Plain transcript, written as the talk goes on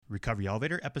Recovery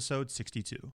Elevator, episode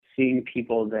 62. Seeing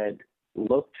people that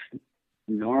looked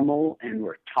normal and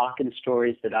were talking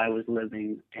stories that I was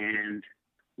living and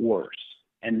worse,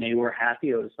 and they were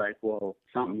happy, I was like, well,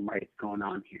 something right going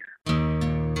on here.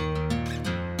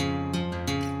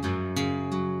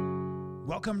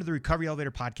 Welcome to the Recovery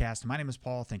Elevator podcast. My name is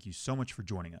Paul. Thank you so much for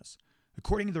joining us.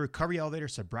 According to the Recovery Elevator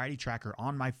sobriety tracker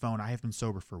on my phone, I have been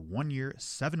sober for 1 year,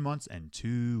 7 months, and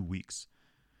 2 weeks.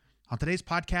 On today's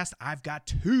podcast, I've got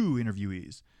two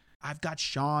interviewees. I've got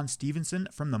Shawn Stevenson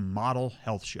from the Model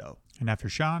Health Show. And after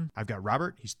Shawn, I've got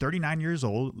Robert. He's 39 years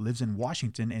old, lives in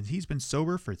Washington, and he's been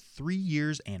sober for 3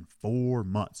 years and 4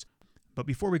 months. But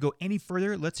before we go any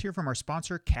further, let's hear from our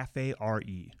sponsor, Cafe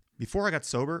RE. Before I got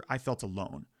sober, I felt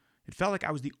alone. It felt like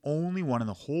I was the only one in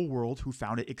the whole world who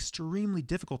found it extremely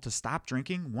difficult to stop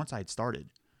drinking once I had started.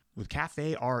 With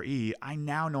Cafe RE, I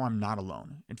now know I'm not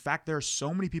alone. In fact, there are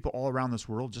so many people all around this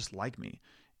world just like me.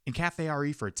 In Cafe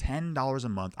RE, for $10 a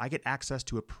month, I get access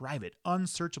to a private,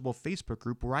 unsearchable Facebook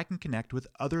group where I can connect with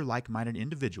other like-minded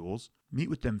individuals, meet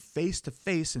with them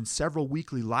face-to-face in several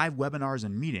weekly live webinars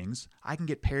and meetings. I can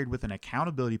get paired with an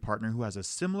accountability partner who has a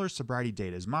similar sobriety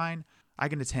date as mine. I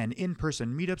can attend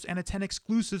in-person meetups and attend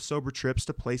exclusive sober trips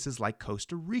to places like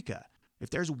Costa Rica. If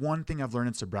there's one thing I've learned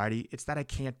in sobriety, it's that I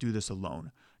can't do this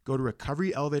alone. Go to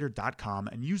recoveryelevator.com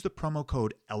and use the promo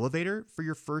code ELEVATOR for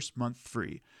your first month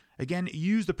free. Again,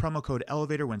 use the promo code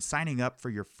ELEVATOR when signing up for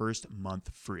your first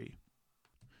month free.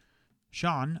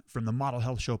 Shawn from the Model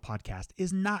Health Show podcast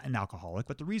is not an alcoholic,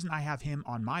 but the reason I have him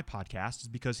on my podcast is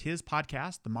because his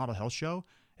podcast, The Model Health Show,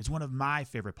 is one of my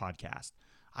favorite podcasts.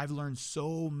 I've learned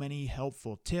so many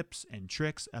helpful tips and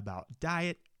tricks about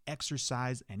diet,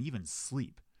 exercise, and even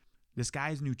sleep. This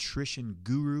guy's nutrition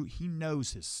guru, he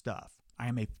knows his stuff. I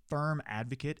am a firm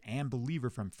advocate and believer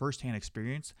from firsthand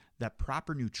experience that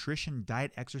proper nutrition,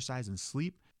 diet, exercise, and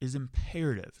sleep is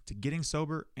imperative to getting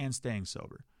sober and staying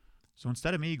sober. So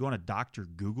instead of me going to Dr.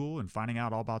 Google and finding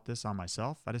out all about this on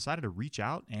myself, I decided to reach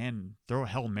out and throw a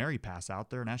Hail Mary pass out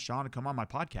there and ask Shawn to come on my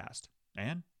podcast.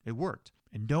 And it worked.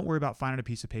 And don't worry about finding a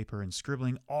piece of paper and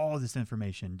scribbling all this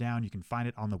information down. You can find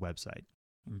it on the website.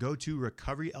 And go to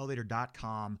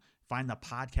recoveryelevator.com, find the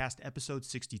podcast episode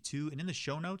 62, and in the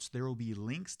show notes, there will be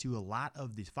links to a lot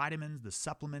of the vitamins, the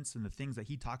supplements, and the things that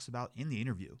he talks about in the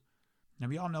interview. Now,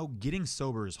 we all know getting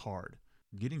sober is hard.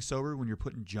 Getting sober when you're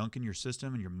putting junk in your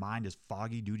system and your mind is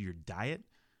foggy due to your diet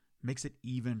makes it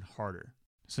even harder.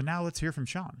 So now let's hear from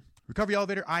Shawn. Recovery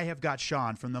Elevator, I have got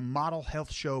Shawn from the Model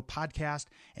Health Show podcast,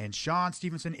 and Shawn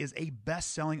Stevenson is a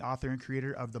best-selling author and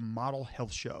creator of the Model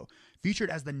Health Show, featured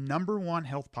as the #1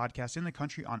 health podcast in the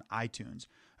country on iTunes.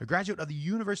 A graduate of the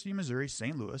University of Missouri,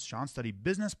 St. Louis, Shawn studied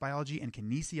business, biology, and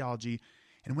kinesiology,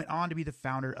 and went on to be the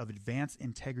founder of Advanced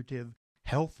Integrative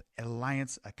Health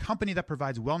Alliance, a company that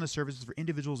provides wellness services for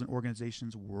individuals and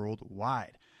organizations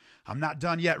worldwide. I'm not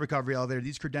done yet, Recovery Elevator.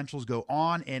 These credentials go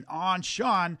on and on.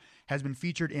 Shawn has been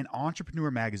featured in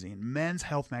Entrepreneur Magazine, Men's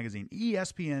Health Magazine,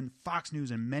 ESPN, Fox News,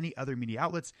 and many other media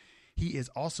outlets. He is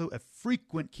also a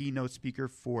frequent keynote speaker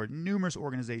for numerous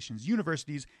organizations,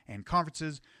 universities, and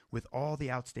conferences with all the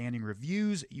outstanding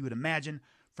reviews you would imagine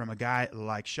from a guy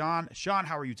like Shawn. Shawn,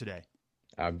 how are you today?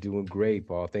 I'm doing great,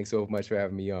 Paul. Thanks so much for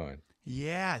having me on.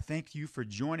 Yeah, thank you for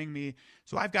joining me.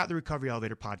 So I've got the Recovery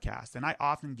Elevator podcast, and I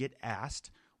often get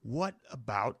asked, what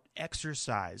about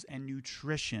exercise and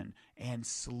nutrition and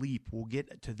sleep? We'll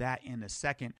get to that in a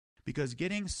second, because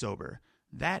getting sober,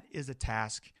 that is a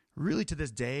task. Really, to this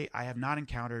day, I have not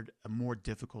encountered a more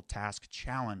difficult task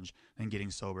challenge than getting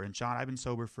sober. And Shawn, I've been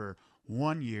sober for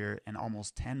 1 year and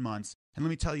almost 10 months. And let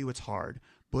me tell you, it's hard,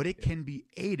 but it can be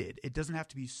aided. It doesn't have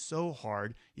to be so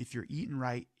hard if you're eating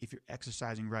right, if you're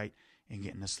exercising right, and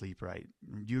getting to sleep right.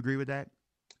 Do you agree with that?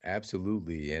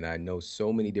 Absolutely. And I know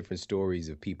so many different stories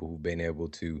of people who've been able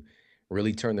to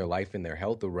really turn their life and their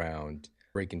health around,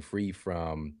 breaking free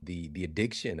from the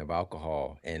addiction of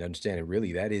alcohol, and understanding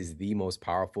really that is the most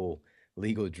powerful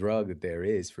legal drug that there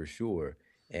is, for sure.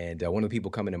 And one of the people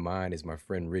coming to mind is my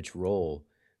friend Rich Roll,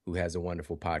 who has a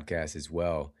wonderful podcast as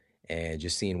well. And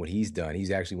just seeing what he's done, he's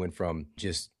actually went from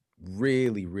just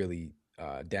really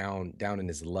down in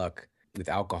his luck with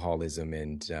alcoholism,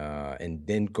 and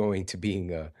then going to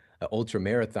being a ultra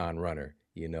marathon runner,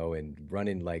 and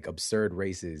running like absurd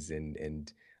races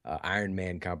and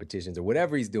Ironman competitions or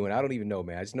whatever he's doing. I don't even know,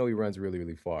 man. I just know he runs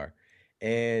really far.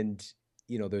 And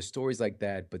there's stories like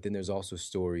that, but then there's also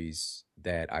stories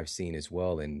that I've seen as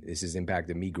well, and this has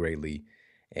impacted me greatly.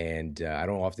 And I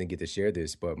don't often get to share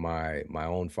this, but my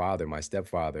own father, my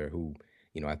stepfather, who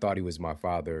I thought he was my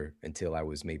father until I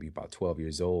was maybe about 12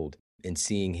 years old. And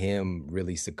seeing him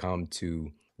really succumb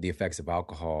to the effects of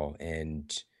alcohol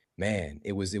and Man,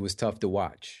 it was tough to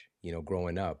watch,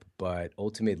 growing up, but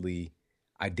ultimately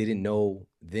I didn't know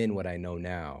then what I know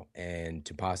now, and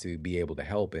to possibly be able to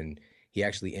help. And he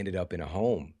actually ended up in a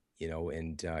home,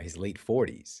 in his late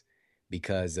 40s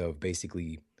because of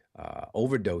basically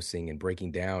overdosing and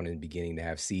breaking down and beginning to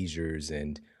have seizures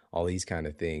and all these kind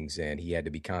of things. And he had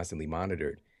to be constantly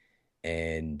monitored.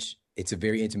 And it's a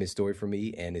very intimate story for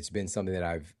me, and it's been something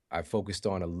that I've focused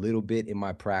on a little bit in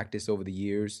my practice over the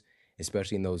years,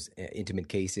 especially in those intimate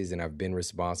cases. And I've been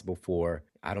responsible for,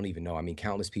 I don't even know, I mean,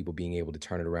 countless people being able to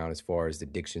turn it around as far as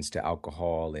addictions to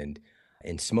alcohol and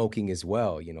smoking as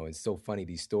well. It's so funny,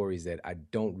 these stories that I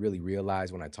don't really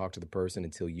realize when I talk to the person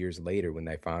until years later when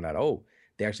they found out, oh,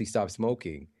 they actually stopped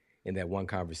smoking in that one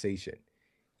conversation.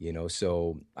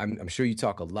 So I'm sure you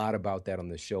talk a lot about that on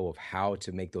the show, of how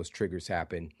to make those triggers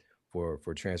happen for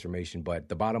transformation. But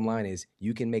the bottom line is,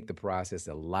 you can make the process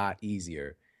a lot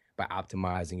easier by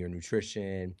optimizing your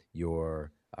nutrition,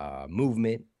 your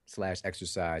movement /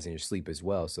 exercise, and your sleep as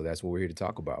well. So that's what we're here to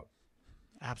talk about.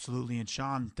 Absolutely. And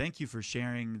Sean, thank you for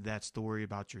sharing that story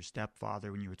about your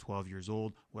stepfather when you were 12 years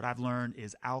old. What I've learned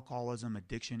is alcoholism,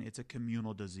 addiction, it's a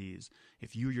communal disease.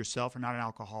 If you yourself are not an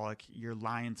alcoholic, you're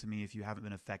lying to me if you haven't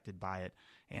been affected by it.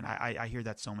 And I hear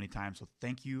that so many times. So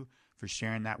thank you for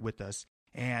sharing that with us.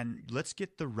 And let's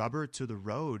get the rubber to the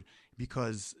road,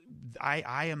 because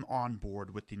I am on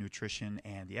board with the nutrition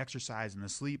and the exercise and the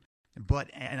sleep.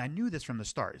 And I knew this from the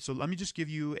start. So let me just give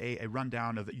you a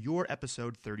rundown of your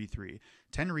episode 33,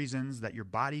 10 reasons that your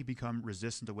body become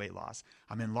resistant to weight loss.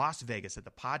 I'm in Las Vegas at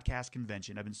the podcast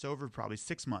convention. I've been sober for probably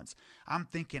 6 months. I'm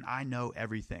thinking I know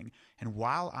everything. And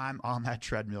while I'm on that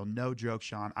treadmill, no joke,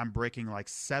 Sean, I'm breaking like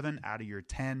 7 out of your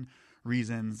 10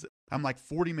 reasons. I'm like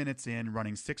 40 minutes in,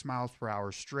 running 6 miles per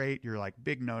hour straight. You're like,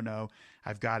 big no.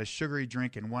 I've got a sugary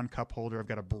drink in one cup holder. I've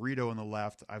got a burrito on the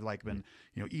left. I've like been,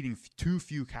 eating too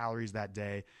few calories that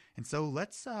day. And so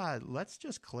let's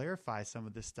just clarify some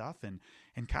of this stuff and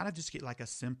kind of just get like a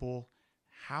simple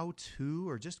how to,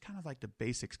 or just kind of like the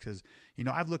basics. Because,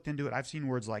 I've looked into it. I've seen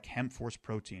words like hemp force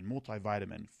protein,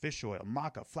 multivitamin, fish oil,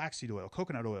 maca, flaxseed oil,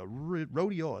 coconut oil,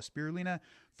 rhodiola, spirulina,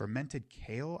 fermented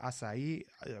kale, acai,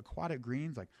 aquatic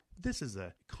greens. Like, this is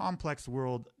a complex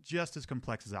world, just as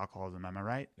complex as alcoholism. Am I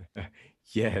right?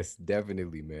 Yes,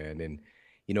 definitely, man. And,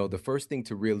 the first thing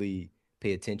to really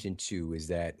pay attention to is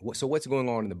that, so what's going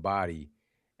on in the body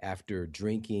after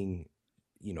drinking,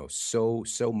 so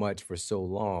much for so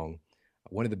long?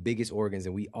 One of the biggest organs,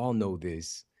 and we all know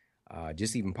this,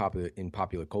 just even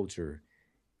popular culture,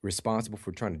 responsible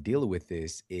for trying to deal with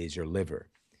this is your liver.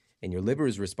 And your liver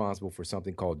is responsible for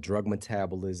something called drug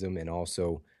metabolism, and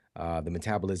also the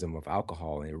metabolism of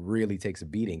alcohol. And it really takes a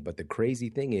beating. But the crazy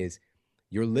thing is,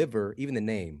 your liver, even the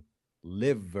name,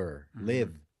 liver,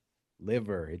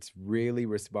 liver, it's really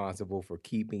responsible for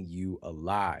keeping you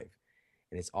alive.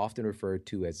 And it's often referred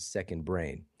to as a second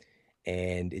brain.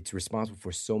 And it's responsible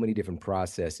for so many different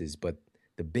processes, but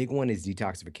the big one is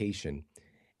detoxification.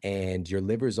 And your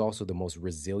liver is also the most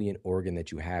resilient organ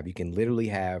that you have. You can literally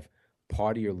have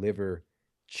part of your liver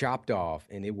chopped off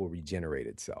and it will regenerate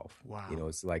itself. Wow.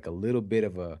 It's like a little bit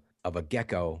of a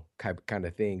gecko kind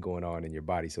of thing going on in your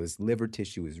body. So this liver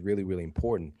tissue is really, really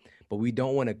important, but we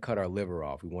don't want to cut our liver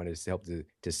off. We want to help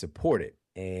to support it.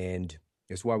 And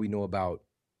that's why we know about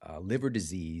liver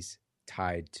disease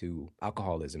tied to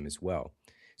alcoholism as well.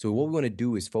 So what we want to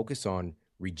do is focus on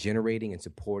regenerating and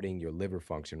supporting your liver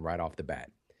function right off the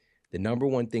bat. The number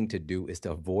one thing to do is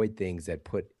to avoid things that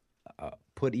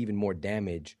put even more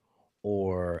damage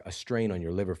or a strain on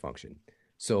your liver function.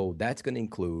 So that's going to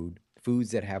include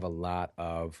foods that have a lot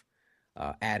of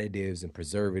additives and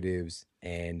preservatives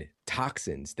and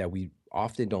toxins that we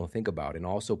often don't think about, and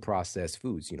also processed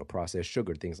foods, processed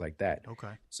sugar, things like that.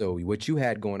 Okay. So what you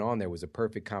had going on there was a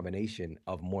perfect combination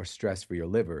of more stress for your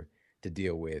liver to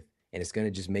deal with, and it's going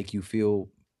to just make you feel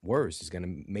worse. It's going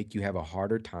to make you have a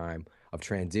harder time of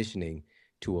transitioning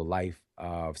to a life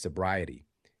of sobriety.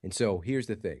 And so here's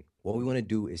the thing. What we want to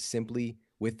do is simply,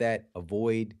 with that,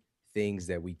 avoid things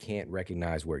that we can't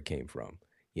recognize where it came from.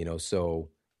 So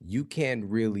you can't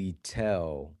really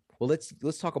tell. Well,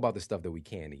 let's talk about the stuff that we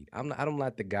can eat. I don't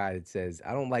like the guy that says,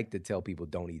 I don't like to tell people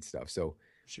don't eat stuff. So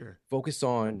sure, focus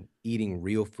on eating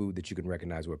real food that you can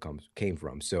recognize where it came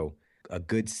from. So a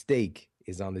good steak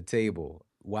is on the table,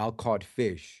 wild caught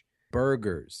fish,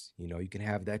 burgers, you can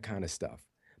have that kind of stuff.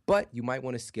 But you might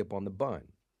want to skip on the bun,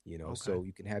 Okay. So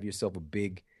you can have yourself a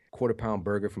big quarter-pound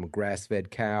burger from a grass-fed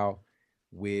cow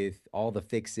with all the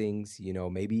fixings,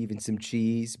 maybe even some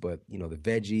cheese, but, the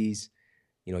veggies,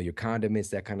 your condiments,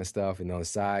 that kind of stuff. And on the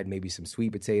side, maybe some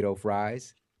sweet potato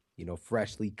fries,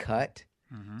 freshly cut.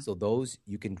 Mm-hmm. So those,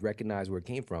 you can recognize where it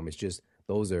came from. It's just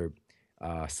those are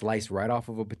sliced right off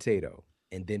of a potato,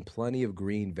 and then plenty of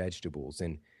green vegetables.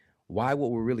 And why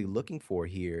what we're really looking for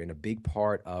here, and a big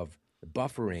part of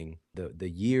buffering the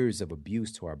years of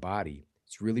abuse to our body,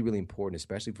 it's really, really important,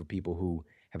 especially for people who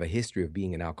have a history of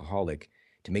being an alcoholic,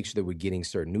 to make sure that we're getting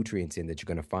certain nutrients in that you're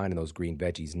going to find in those green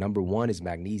veggies. Number one is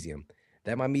magnesium.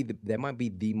 That might be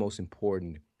the most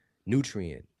important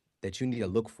nutrient that you need to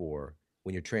look for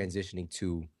when you're transitioning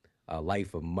to a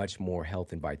life of much more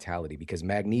health and vitality, because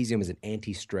magnesium is an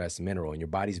anti-stress mineral, and your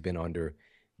body's been under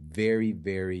very,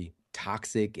 very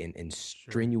toxic and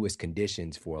strenuous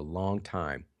conditions for a long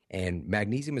time. And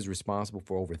magnesium is responsible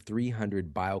for over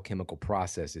 300 biochemical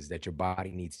processes that your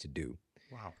body needs to do.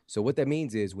 Wow. So what that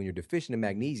means is, when you're deficient in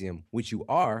magnesium, which you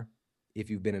are if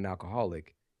you've been an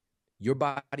alcoholic, your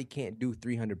body can't do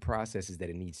 300 processes that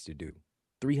it needs to do.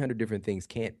 300 different things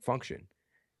can't function.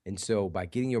 And so by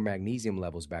getting your magnesium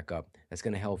levels back up, that's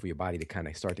going to help for your body to kind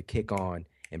of start to kick on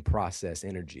and process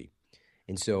energy.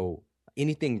 And so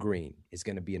anything green is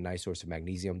going to be a nice source of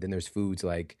magnesium. Then there's foods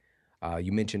like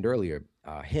you mentioned earlier,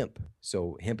 hemp.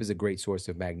 So hemp is a great source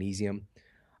of magnesium.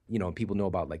 You know, people know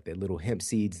about like the little hemp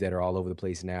seeds that are all over the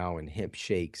place now, and hemp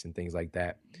shakes and things like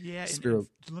that. Yeah. And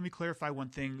let me clarify one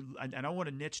thing. And I want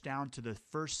to niche down to the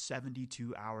first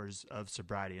 72 hours of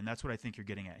sobriety. And that's what I think you're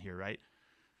getting at here, right?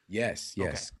 Yes.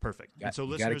 Okay, perfect. And so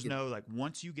listeners know, like,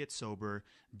 once you get sober,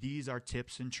 these are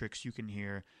tips and tricks you can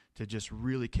hear to just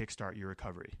really kickstart your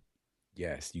recovery.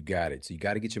 Yes, you got it. So you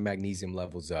got to get your magnesium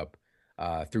levels up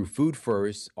through food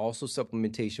first. Also,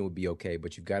 supplementation would be okay,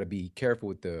 but you've got to be careful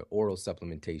with the oral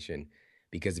supplementation,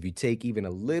 because if you take even a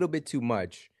little bit too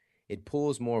much, it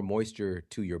pulls more moisture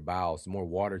to your bowels, more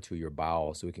water to your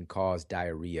bowels, so it can cause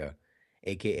diarrhea,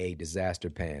 aka disaster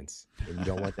pants. And you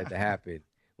don't want that to happen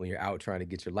when you're out trying to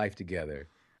get your life together.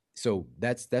 So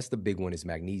that's the big one, is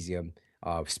magnesium.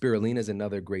 Spirulina is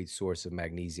another great source of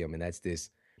magnesium, and that's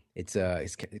this. It's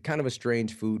kind of a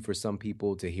strange food for some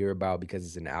people to hear about because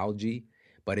it's an algae,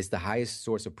 but it's the highest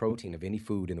source of protein of any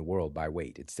food in the world by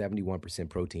weight. It's 71%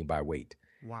 protein by weight.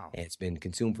 Wow. And it's been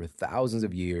consumed for thousands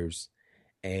of years.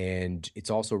 And it's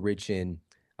also rich in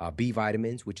B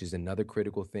vitamins, which is another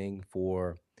critical thing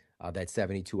for that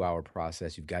 72-hour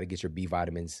process. You've got to get your B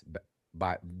vitamin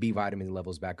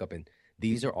levels back up. And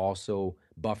these are also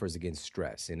buffers against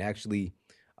stress. And actually,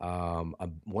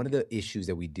 one of the issues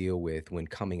that we deal with when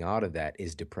coming out of that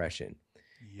is depression.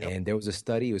 Yep. And there was a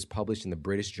study, it was published in the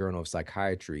British Journal of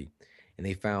Psychiatry, and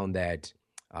they found that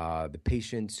the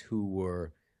patients who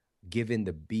were given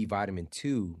the B vitamin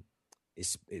 2,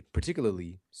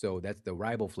 particularly, so that's the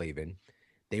riboflavin,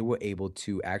 they were able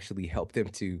to actually help them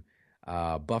to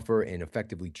buffer and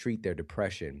effectively treat their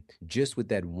depression just with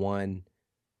that one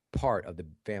part of the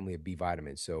family of B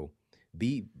vitamins. So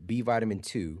B vitamin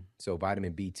 2, so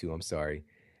vitamin B2, I'm sorry.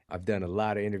 I've done a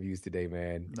lot of interviews today,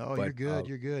 man. No, you're good.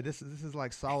 You're good. This is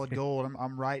like solid gold.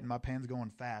 I'm writing. My pen's going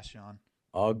fast, Sean.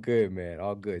 All good, man.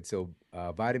 All good. So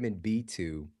vitamin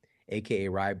B2, aka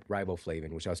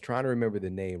riboflavin, which I was trying to remember the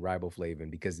name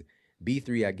riboflavin, because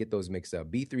B3, I get those mixed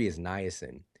up. B3 is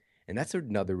niacin. And that's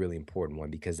another really important one,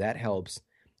 because that helps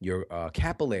your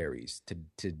capillaries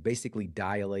to basically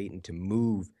dilate and to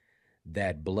move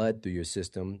that blood through your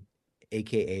system,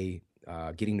 aka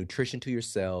getting nutrition to your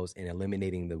cells and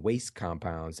eliminating the waste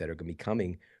compounds that are going to be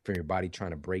coming from your body trying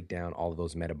to break down all of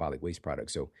those metabolic waste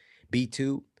products. So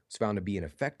B2 is found to be an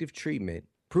effective treatment,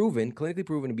 clinically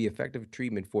proven to be effective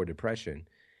treatment for depression.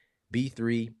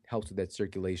 B3 helps with that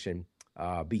circulation.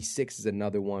 B6 is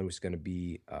another one, which is going to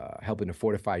be helping to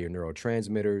fortify your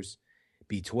neurotransmitters.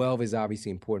 B12 is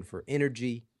obviously important for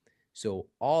energy. So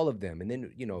all of them. And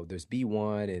then, there's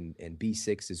B1 and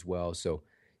B6 as well. So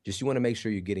just you want to make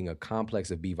sure you're getting a complex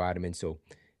of B vitamins. So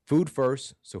food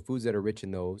first. So foods that are rich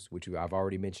in those, which I've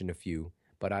already mentioned a few,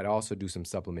 but I'd also do some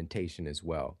supplementation as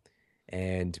well.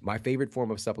 And my favorite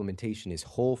form of supplementation is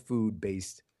whole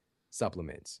food-based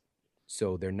supplements.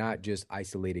 So they're not just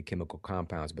isolated chemical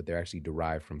compounds, but they're actually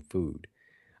derived from food.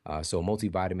 So a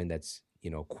multivitamin that's,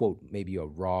 quote, maybe a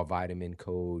raw vitamin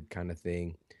code kind of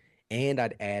thing. And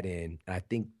I'd add in, and I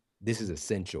think this is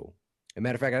essential. As a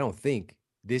matter of fact, I don't think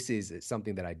this is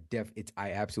something that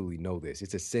I absolutely know this.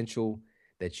 It's essential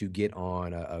that you get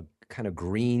on a kind of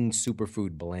green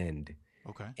superfood blend.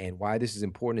 Okay. And why this is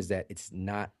important is that it's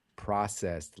not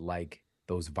processed like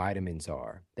those vitamins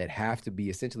are that have to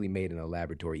be essentially made in a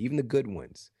laboratory, even the good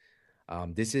ones.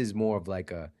 This is more of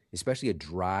like especially a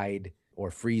dried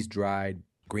or freeze-dried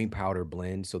green powder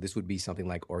blend. So this would be something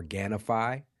like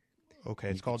Organifi. Okay,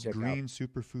 it's called Green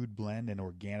Superfood Blend, and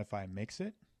Organifi makes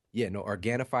it? Yeah, no,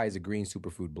 Organifi is a green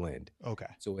superfood blend. Okay.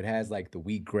 So it has like the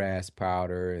wheatgrass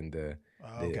powder and the,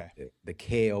 Okay. the the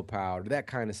kale powder. That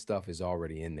kind of stuff is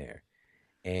already in there.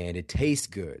 And it tastes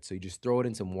good. So you just throw it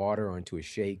in some water or into a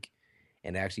shake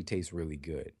and it actually tastes really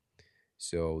good.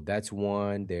 So that's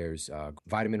one. There's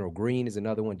Vitamin Mineral Green is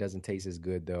another one. Doesn't taste as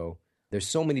good though. There's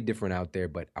so many different out there,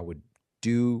 but I would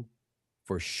do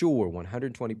for sure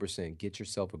 120% get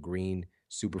yourself a green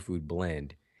superfood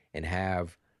blend and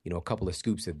have, a couple of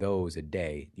scoops of those a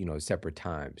day, separate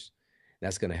times.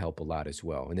 That's going to help a lot as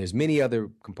well. And there's many other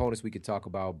components we could talk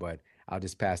about, but I'll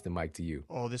just pass the mic to you.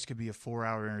 Oh, this could be a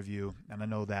 4-hour interview, and I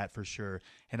know that for sure.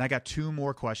 And I got two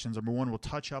more questions. Number one, we'll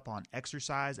touch up on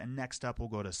exercise, and next up, we'll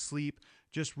go to sleep.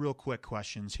 Just real quick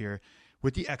questions here.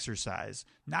 With the exercise,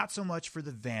 not so much for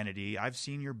the vanity. I've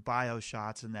seen your bio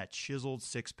shots and that chiseled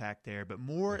six-pack there, but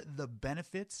more the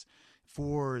benefits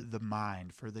for the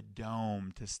mind, for the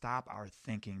dome, to stop our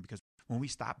thinking. Because when we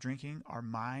stop drinking, our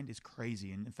mind is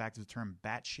crazy. And in fact, the term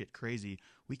batshit crazy,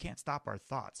 we can't stop our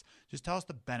thoughts. Just tell us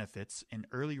the benefits in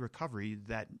early recovery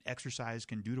that exercise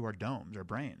can do to our domes, our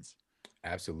brains.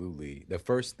 Absolutely. The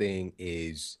first thing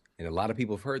is, and a lot of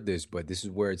people have heard this, but this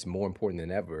is where it's more important than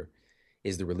ever,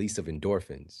 is the release of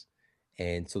endorphins.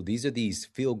 And so these are these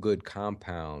feel-good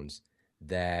compounds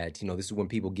that, this is when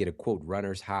people get a quote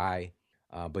runner's high,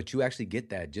 but you actually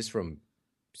get that just from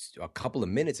a couple of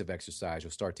minutes of exercise.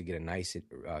 You'll start to get a nice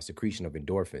secretion of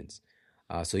endorphins.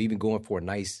 So even going for a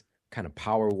nice kind of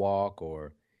power walk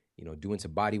or, doing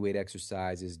some body weight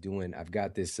exercises, I've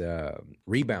got this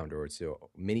rebounder. It's a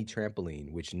mini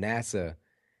trampoline, which NASA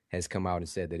has come out and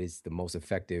said that it's the most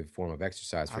effective form of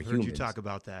exercise for humans. I've heard you talk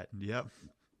about that. Yep.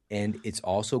 And it's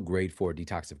also great for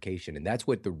detoxification. And that's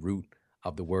what the root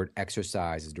of the word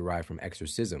exercise is derived from: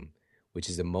 exorcism, which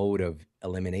is a mode of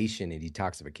elimination and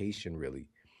detoxification, really.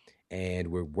 And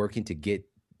we're working to get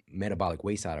metabolic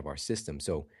waste out of our system.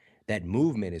 So that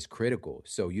movement is critical.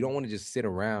 So you don't want to just sit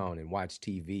around and watch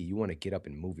TV. You want to get up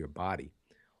and move your body.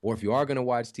 Or if you are going to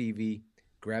watch TV,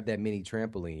 grab that mini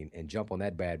trampoline and jump on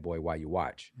that bad boy while you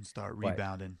watch. And start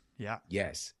rebounding. Yeah.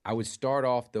 Yes. I would start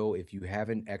off, though, if you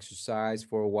haven't exercised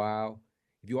for a while.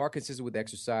 If you are consistent with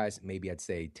exercise, maybe I'd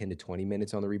say 10 to 20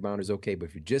 minutes on the rebounder is okay. But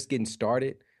if you're just getting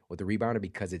started with the rebounder,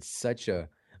 because it's such a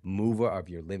mover of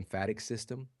your lymphatic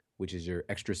system, which is your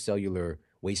extracellular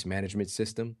waste management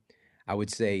system, I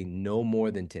would say no more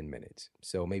than 10 minutes.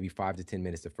 So maybe 5 to 10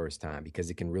 minutes the first time,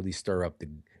 because it can really stir up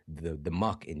the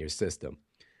muck in your system.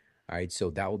 All right, so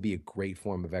that will be a great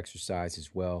form of exercise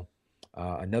as well.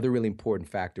 Another really important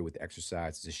factor with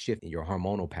exercise is a shift in your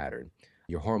hormonal pattern,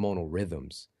 your hormonal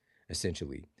rhythms,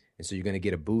 essentially. And so you're going to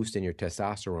get a boost in your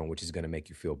testosterone, which is going to make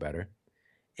you feel better.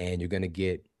 And you're going to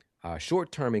get a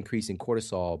short-term increase in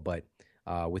cortisol, but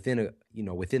within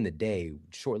the day,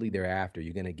 shortly thereafter,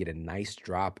 you're going to get a nice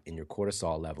drop in your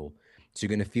cortisol level. So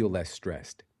you're going to feel less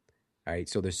stressed. All right,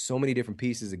 so there's so many different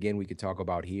pieces, again, we could talk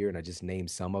about here, and I just named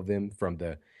some of them, from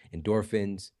the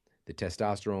endorphins, the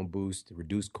testosterone boost,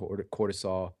 reduced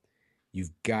cortisol.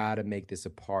 You've got to make this a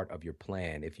part of your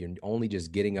plan. If you're only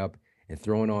just getting up and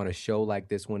throwing on a show like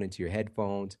this one into your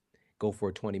headphones, go for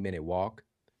a 20-minute walk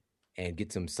and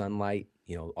get some sunlight.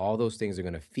 All those things are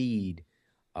going to feed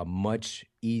a much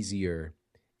easier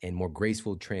and more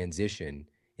graceful transition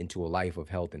into a life of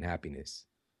health and happiness.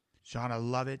 Sean, I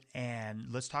love it. And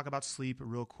let's talk about sleep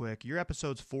real quick. Your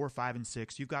episodes 4, 5, and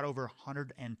 6, you've got over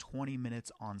 120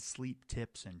 minutes on sleep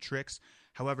tips and tricks.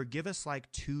 However, give us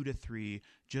like 2 to 3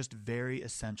 just very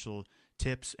essential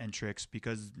tips and tricks,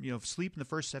 because sleep in the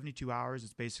first 72 hours,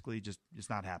 it's basically it's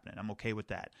not happening. I'm okay with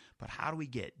that. But how do we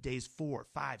get days 4,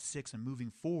 5, 6 and moving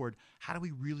forward? How do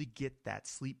we really get that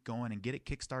sleep going and get it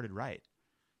kickstarted right?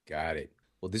 Got it.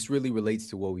 Well, this really relates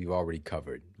to what we've already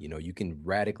covered. You can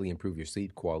radically improve your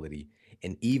sleep quality,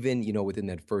 and even, within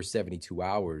that first 72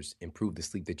 hours, improve the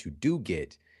sleep that you do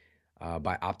get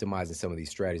by optimizing some of these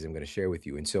strategies I'm going to share with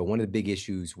you. And so one of the big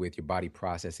issues with your body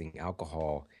processing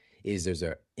alcohol is there's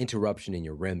an interruption in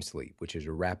your REM sleep, which is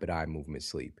your rapid eye movement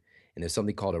sleep. And there's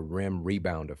something called a REM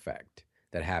rebound effect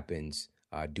that happens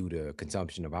due to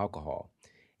consumption of alcohol.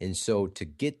 And so to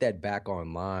get that back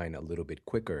online a little bit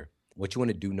quicker, what you want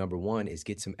to do, number one, is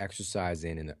get some exercise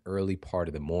in the early part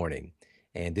of the morning.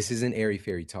 And this isn't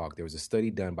airy-fairy talk. There was a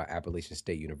study done by Appalachian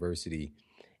State University,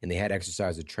 and they had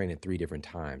exercisers train at 3 different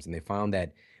times. And they found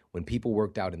that when people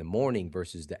worked out in the morning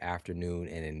versus the afternoon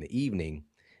and in the evening,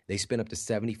 they spent up to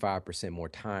 75% more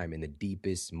time in the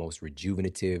deepest, most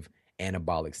rejuvenative,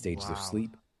 anabolic stages of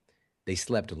sleep. They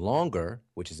slept longer,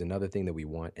 which is another thing that we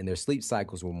want, and their sleep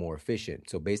cycles were more efficient.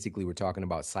 So basically, we're talking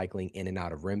about cycling in and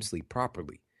out of REM sleep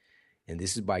properly. And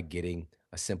this is by getting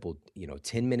a simple,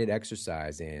 10-minute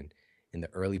exercise in, in the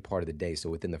early part of the day. So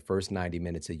within the first 90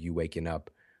 minutes of you waking up,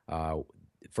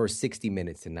 first 60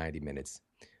 minutes to 90 minutes.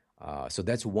 So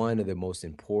that's one of the most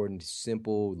important,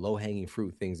 simple, low-hanging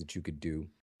fruit things that you could do.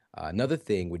 Another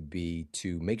thing would be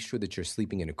to make sure that you're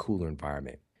sleeping in a cooler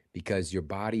environment, because your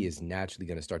body is naturally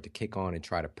going to start to kick on and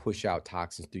try to push out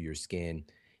toxins through your skin.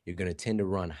 You're going to tend to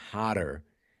run hotter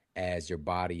as your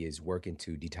body is working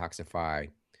to detoxify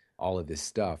all of this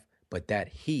stuff. But that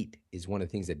heat is one of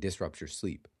the things that disrupts your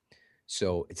sleep.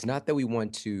 So it's not that we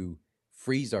want to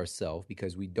freeze ourselves,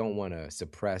 because we don't want to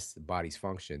suppress the body's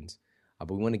functions,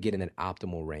 but we want to get in an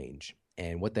optimal range.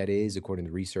 And what that is, according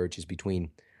to research, is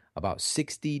between about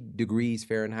 60 degrees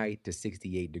Fahrenheit to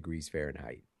 68 degrees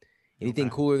Fahrenheit.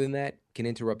 Anything cooler than that can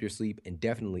interrupt your sleep, and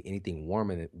definitely anything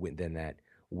warmer than that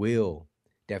will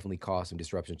definitely cause some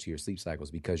disruption to your sleep cycles,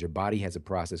 because your body has a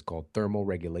process called thermal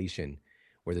regulation,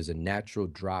 where there's a natural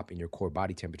drop in your core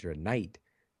body temperature at night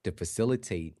to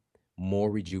facilitate more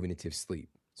rejuvenative sleep,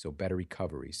 so better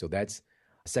recovery. So that's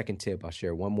a second tip. I'll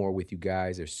share one more with you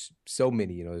guys. There's so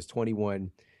many, there's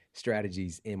 21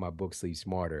 strategies in my book, Sleep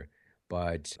Smarter,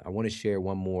 but I want to share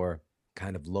one more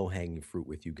kind of low-hanging fruit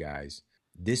with you guys.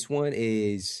 This one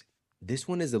is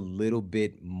a little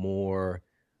bit more,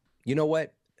 you know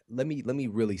what? Let me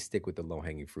really stick with the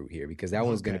low-hanging fruit here, because that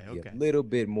one's going to be a little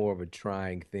bit more of a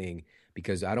trying thing,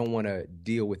 because I don't want to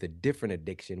deal with a different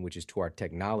addiction, which is to our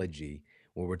technology,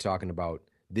 when we're talking about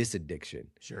this addiction.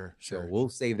 Sure. So we'll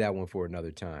save that one for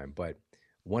another time. But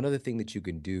one other thing that you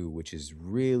can do, which is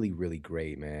really, really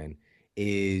great, man,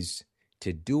 is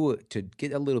to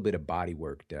get a little bit of body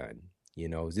work done.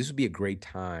 This would be a great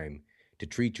time to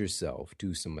treat yourself,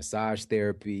 do some massage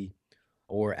therapy,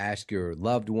 or ask your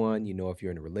loved one, if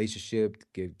you're in a relationship,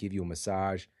 give you a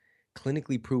massage.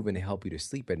 Clinically proven to help you to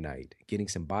sleep at night, getting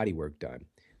some body work done.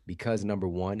 Because number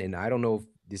one, and I don't know if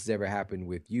this has ever happened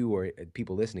with you or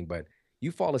people listening, but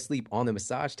you fall asleep on the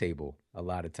massage table a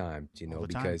lot of times,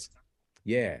 because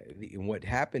and what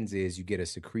happens is you get a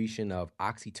secretion of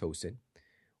oxytocin,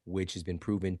 which has been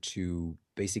proven to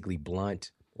basically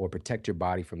blunt or protect your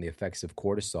body from the effects of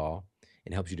cortisol,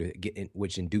 and helps you to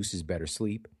which induces better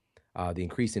sleep. The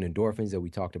increase in endorphins that we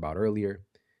talked about earlier,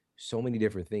 so many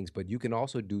different things. But you can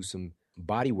also do some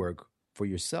body work for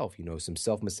yourself, some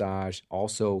self-massage.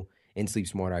 Also in Sleep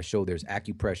Smart, I show there's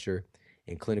acupressure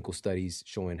and clinical studies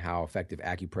showing how effective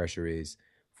acupressure is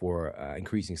for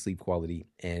increasing sleep quality.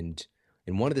 And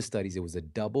in one of the studies, it was a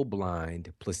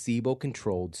double-blind,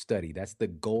 placebo-controlled study. That's the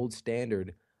gold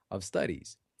standard of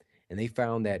studies. And they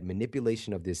found that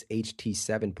manipulation of this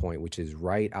HT7 point, which is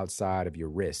right outside of your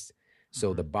wrist,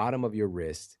 so the bottom of your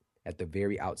wrist at the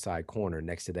very outside corner,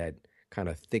 next to that kind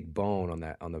of thick bone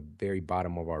on the very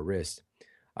bottom of our wrist,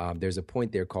 there's a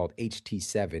point there called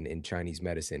HT7 in Chinese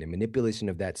medicine. And manipulation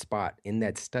of that spot in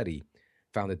that study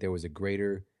found that there was a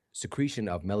greater secretion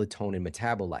of melatonin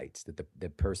metabolites that the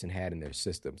person had in their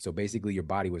system. So basically your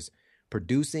body was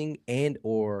producing and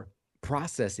or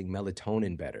processing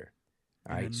melatonin better.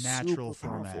 In a natural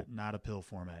format, not a pill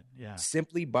format. Yeah.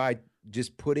 Simply by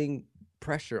just putting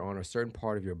pressure on a certain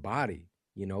part of your body.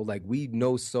 Like we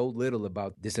know so little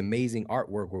about this amazing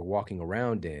artwork we're walking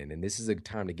around in, and this is a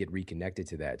time to get reconnected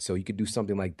to that. So you could do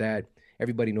something like that.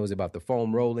 Everybody knows about the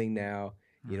foam rolling now,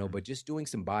 but just doing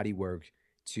some body work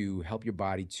to help your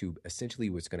body to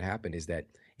essentially what's going to happen is that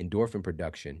endorphin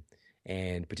production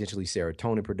and potentially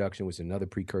serotonin production, which is another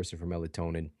precursor for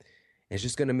melatonin. It's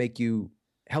just going to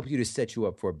help you to set you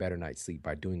up for a better night's sleep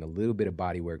by doing a little bit of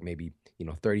body work, maybe,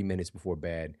 30 minutes before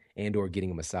bed, and or getting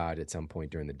a massage at some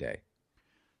point during the day.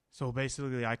 So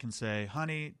basically I can say,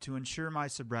 honey, to ensure my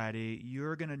sobriety,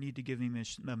 you're going to need to give me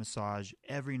a massage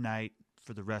every night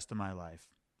for the rest of my life.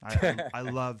 I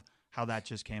love how that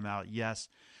just came out. Yes.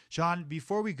 Sean,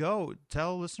 before we go,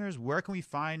 tell listeners, where can we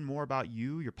find more about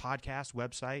you, your podcast,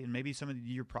 website, and maybe some of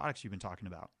your products you've been talking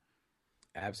about?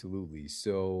 Absolutely.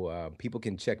 So people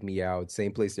can check me out.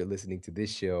 Same place they're listening to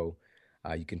this show.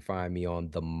 You can find me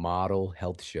on The Model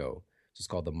Health Show. It's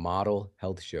called The Model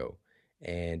Health Show.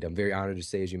 And I'm very honored to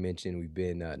say, as you mentioned, we've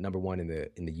been number one in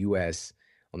the U.S.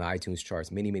 on the iTunes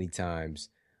charts many, many times,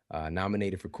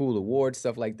 nominated for cool awards,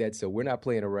 stuff like that. So we're not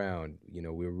playing around.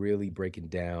 We're really breaking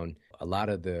down a lot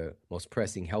of the most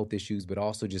pressing health issues, but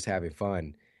also just having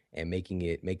fun and making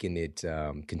it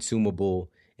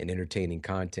consumable and entertaining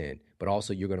content. But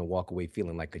also you're going to walk away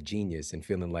feeling like a genius and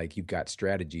feeling like you've got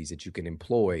strategies that you can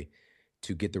employ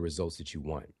to get the results that you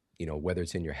want, whether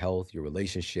it's in your health, your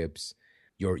relationships,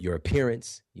 your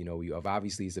appearance.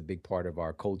 Obviously it's a big part of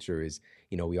our culture is,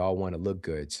 we all want to look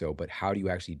good. So, but how do you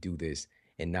actually do this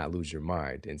and not lose your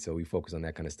mind? And so we focus on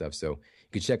that kind of stuff. So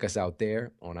you can check us out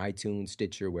there on iTunes,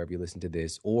 Stitcher, wherever you listen to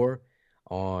this, or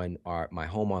on my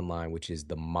home online, which is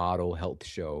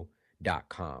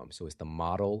themodelhealthshow.com. So it's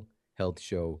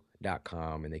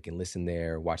themodelhealthshow.com, and they can listen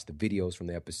there, watch the videos from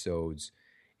the episodes,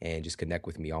 and just connect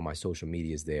with me. All my social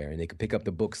media is there. And they can pick up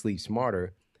the book Sleep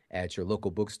Smarter at your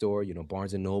local bookstore,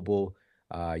 Barnes & Noble,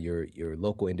 your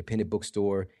local independent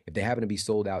bookstore. If they happen to be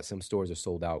sold out, some stores are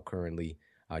sold out currently.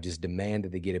 Just demand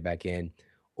that they get it back in.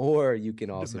 Or you can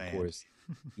also, of course,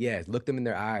 look them in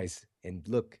their eyes and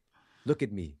look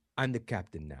at me. I'm the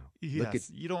captain now.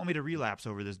 Yes, you don't want me to relapse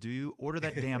over this, do you? Order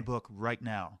that damn book right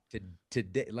now.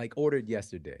 Today, like ordered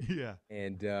yesterday. Yeah.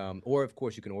 And or of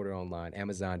course you can order online,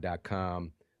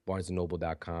 Amazon.com,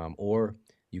 BarnesandNoble.com, or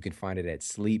you can find it at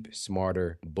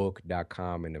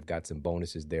SleepSmarterBook.com, and I've got some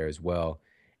bonuses there as well.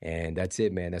 And that's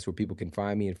it, man. That's where people can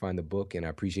find me and find the book. And I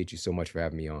appreciate you so much for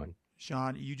having me on.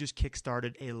 Sean, you just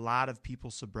kickstarted a lot of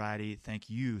people's sobriety. Thank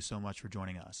you so much for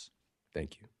joining us.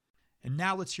 Thank you. And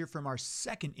now let's hear from our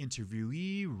second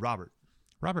interviewee, Robert.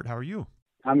 Robert, how are you?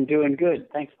 I'm doing good.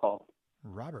 Thanks, Paul.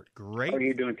 Robert, great. How are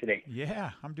you doing today?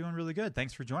 Yeah, I'm doing really good.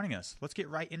 Thanks for joining us. Let's get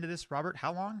right into this. Robert,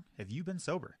 how long have you been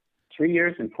sober? 3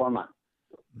 years and 4 months.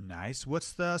 Nice.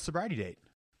 What's the sobriety date?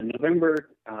 November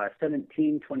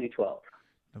 17, 2012.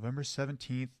 November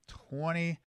 17th,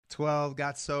 2012.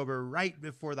 Got sober right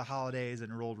before the holidays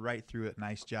and rolled right through it.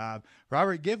 Nice job.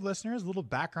 Robert, give listeners a little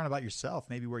background about yourself.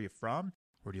 Maybe where you're from.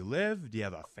 Where do you live? Do you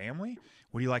have a family?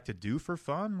 What do you like to do for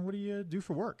fun? What do you do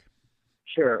for work?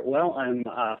 Sure. Well, I'm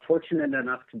fortunate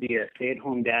enough to be a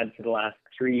stay-at-home dad for the last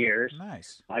 3 years.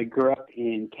 Nice. I grew up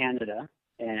in Canada,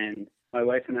 and my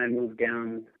wife and I moved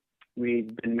down.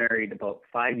 We'd been married about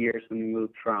 5 years when we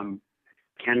moved from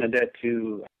Canada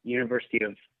to University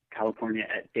of California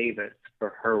at Davis for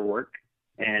her work.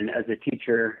 And as a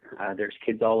teacher, there's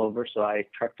kids all over, so I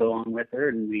trucked along with her,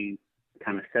 and we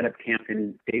kind of set up camp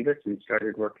in Davis and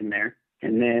started working there.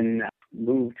 And then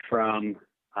moved from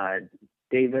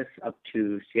Davis up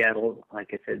to Seattle,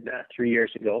 like I said, 3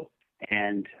 years ago.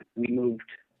 And we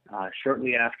moved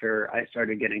shortly after I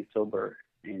started getting sober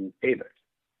in Davis.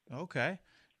 Okay.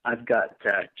 I've got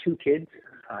 2 kids,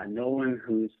 Nolan,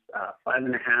 who's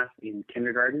 5.5 in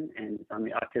kindergarten and is on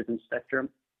the autism spectrum.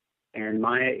 And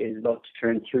Maya is about to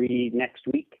turn 3 next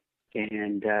week.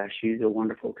 And she's a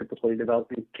wonderful, typically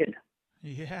developing kid.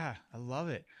 Yeah, I love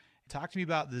it. Talk to me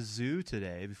about the zoo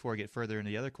today before I get further into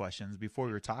the other questions. Before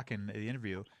we were talking in the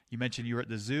interview, you mentioned you were at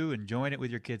the zoo enjoying it with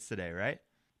your kids today, right?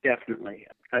 Definitely.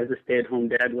 As a stay-at-home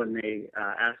dad, when they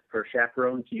ask for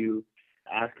chaperones, you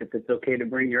ask if it's okay to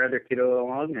bring your other kiddo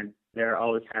along, and they're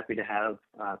always happy to have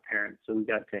parents. So we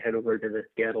got to head over to the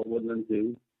Seattle Woodland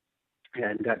Zoo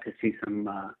and got to see some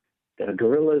the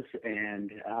gorillas,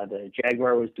 and the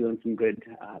jaguar was doing some good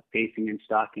pacing and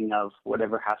stalking of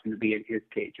whatever happened to be in his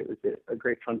cage. It was a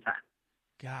great fun time.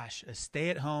 Gosh, a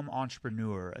stay-at-home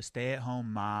entrepreneur, a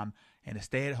stay-at-home mom, and a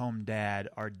stay-at-home dad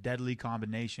are deadly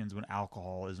combinations when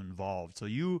alcohol is involved. So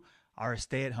you are a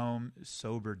stay-at-home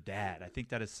sober dad. I think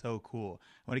that is so cool.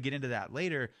 I want to get into that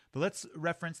later, but let's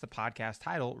reference the podcast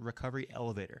title, Recovery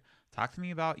Elevator. Talk to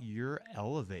me about your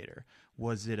elevator.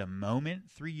 Was it a moment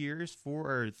 3 years,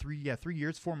 4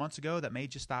 months ago that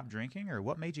made you stop drinking, or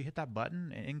what made you hit that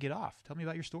button and get off? Tell me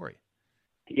about your story.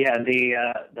 Yeah,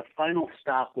 the final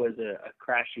stop was a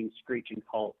crashing, screeching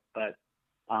halt, but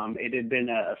it had been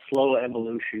a slow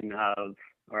evolution of,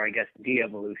 or I guess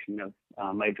de-evolution of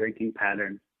my drinking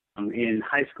pattern. In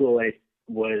high school, I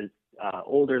was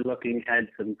older looking, had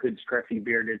some good scruffy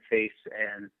bearded face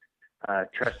and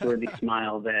trustworthy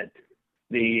smile that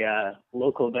the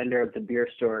local vendor at the beer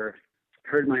store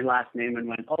heard my last name and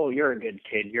went, "Oh, you're a good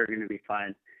kid. You're going to be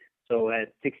fine." So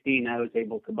at 16, I was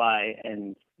able to buy,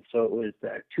 and so it was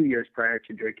 2 years prior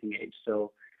to drinking age.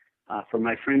 So for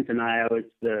my friends and I was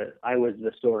the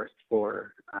source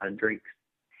for drinks,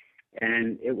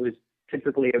 and it was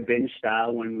typically a binge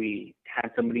style. When we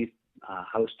had somebody's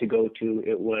house to go to,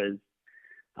 it was,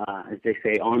 as they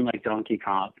say, on like Donkey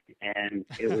Kong, and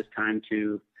it was time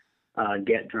to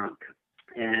get drunk.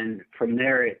 And from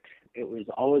there, it was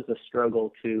always a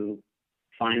struggle to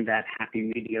find that happy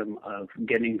medium of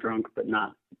getting drunk but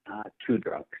not too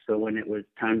drunk. So when it was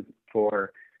time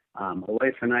for my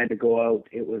wife and I to go out,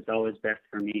 it was always best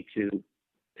for me to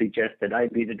suggest that I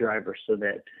be the driver so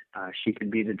that she could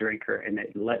be the drinker, and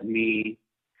it let me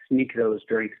sneak those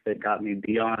drinks that got me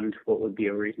beyond what would be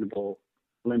a reasonable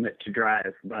limit to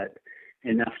drive, but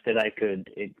enough that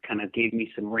it kind of gave me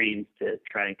some reins to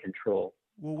try and control.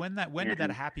 Well, when did that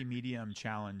happy medium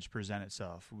challenge present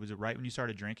itself? Was it right when you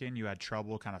started drinking? You had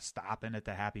trouble kind of stopping at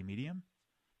the happy medium?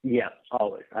 Yeah,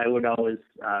 always. I would always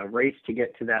race to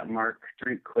get to that mark,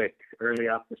 drink quick, early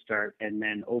off the start, and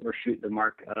then overshoot the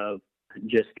mark of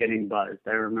just getting buzzed.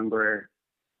 I remember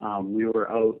We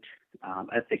were out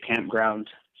at the campground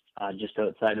just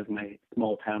outside of my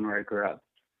small town where I grew up,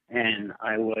 and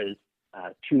I was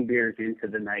 2 beers into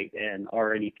the night and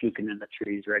already puking in the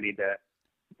trees, ready to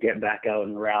get back out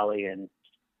and rally. And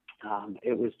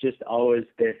it was just always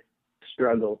this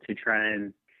struggle to try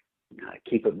and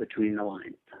keep it between the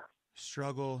lines.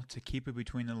 Struggle to keep it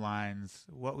between the lines.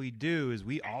 What we do is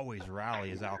we always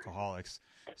rally as alcoholics.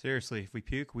 Seriously, if we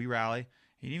puke, we rally.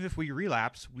 And even if we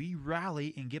relapse, we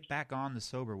rally and get back on the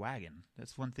sober wagon.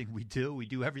 That's one thing we do. We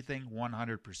do everything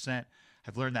 100%.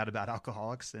 I've learned that about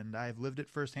alcoholics, and I've lived it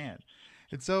firsthand.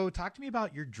 And so talk to me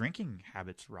about your drinking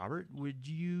habits, Robert. Are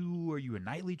you a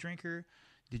nightly drinker?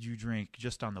 Did you drink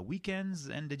just on the weekends?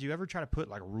 And did you ever try to put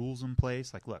like rules in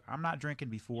place? Like, look, I'm not drinking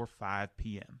before 5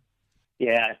 p.m.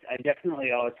 Yeah, I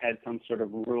definitely always had some sort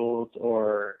of rules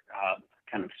or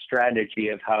kind of strategy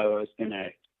of how I was going to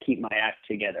keep my act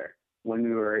together. When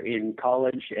we were in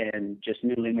college and just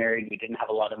newly married, we didn't have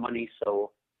a lot of money,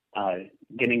 so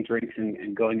getting drinks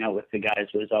and going out with the guys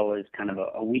was always kind of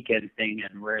a weekend thing,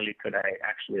 and rarely could I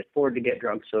actually afford to get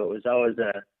drunk. So it was always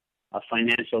a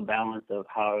financial balance of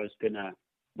how I was going to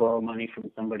borrow money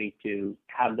from somebody to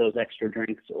have those extra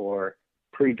drinks or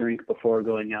pre-drink before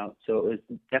going out. So it was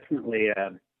definitely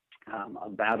a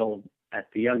battle at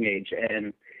the young age.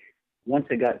 And once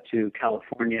I got to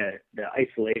California, the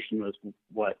isolation was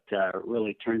what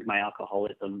really turned my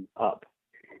alcoholism up.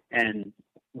 And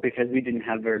because we didn't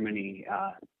have very many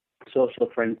social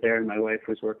friends there, and my wife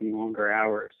was working longer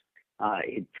hours,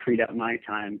 it freed up my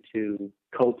time to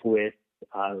cope with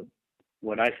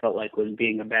what I felt like was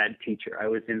being a bad teacher. I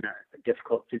was in a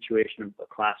difficult situation of the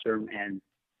classroom and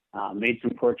made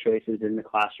some poor choices in the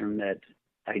classroom that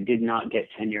I did not get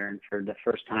tenure. And for the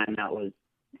first time, that was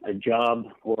a job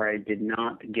where I did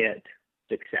not get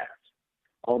success.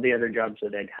 All the other jobs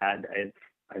that I'd had,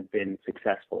 I've been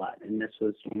successful at. And this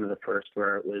was one of the first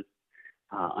where it was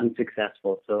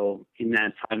unsuccessful. So in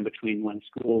that time between when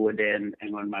school would end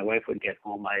and when my wife would get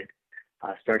home,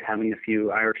 I'd start having a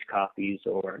few Irish coffees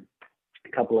or a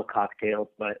couple of cocktails,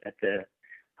 but at the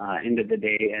end of the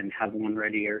day, and have one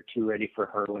ready or two ready for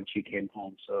her when she came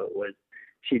home. So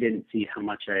she didn't see how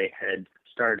much I had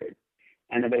started.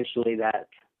 And eventually that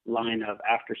line of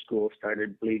after school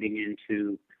started bleeding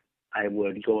into, I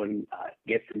would go and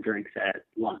get some drinks at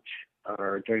lunch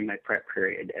or during my prep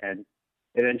period, and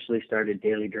eventually started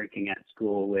daily drinking at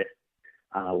school with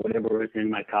whatever was in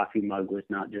my coffee mug was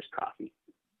not just coffee.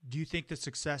 Do you think the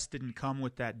success didn't come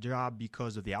with that job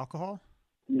because of the alcohol?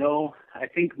 No, I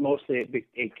think mostly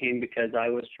it came because I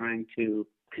was trying to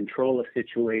control a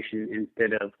situation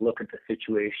instead of look at the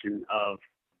situation of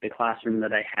the classroom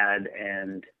that I had,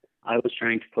 and I was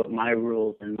trying to put my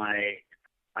rules and my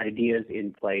ideas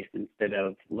in place instead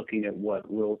of looking at what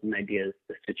rules and ideas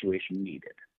the situation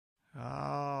needed.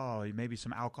 Oh, maybe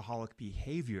some alcoholic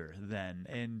behavior then.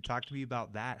 And talk to me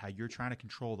about that, how you're trying to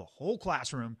control the whole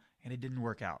classroom and it didn't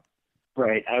work out.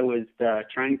 Right. I was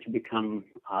trying to become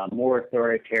more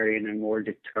authoritarian and more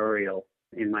dictatorial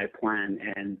in my plan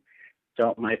and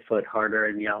stomp my foot harder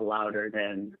and yell louder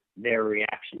than their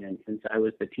reaction. And since I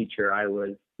was the teacher, I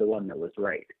was the one that was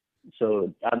right.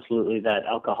 So absolutely that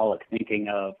alcoholic thinking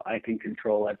of I can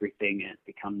control everything and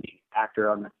become the actor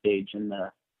on the stage and the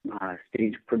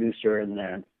stage producer and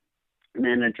the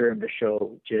manager of the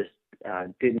show just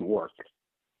didn't work.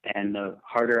 And the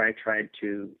harder I tried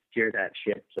to steer that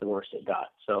ship, the worse it got.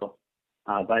 So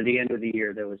by the end of the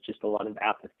year, there was just a lot of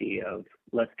apathy of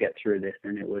let's get through this.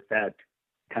 And it was that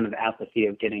kind of apathy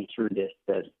of getting through this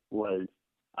that was,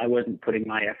 I wasn't putting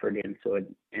my effort in. So it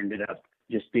ended up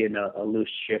just being a loose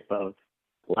ship of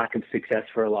lack of success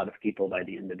for a lot of people by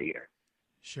the end of the year.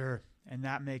 Sure. And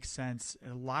that makes sense.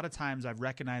 A lot of times I've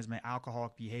recognized my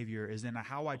alcoholic behavior is in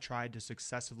how I tried to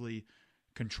successfully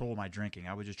control my drinking.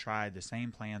 I would just try the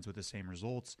same plans with the same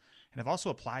results. And I've also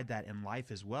applied that in life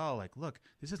as well. Like, look,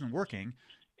 this isn't working.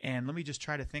 And let me just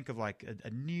try to think of like a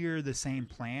near the same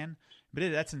plan. But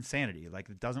that's insanity. Like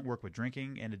it doesn't work with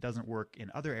drinking and it doesn't work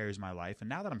in other areas of my life. And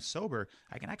now that I'm sober,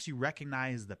 I can actually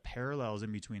recognize the parallels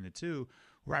in between the two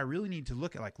where I really need to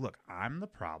look at like, look, I'm the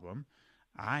problem.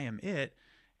 I am it.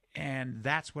 And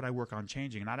that's what I work on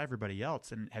changing, not everybody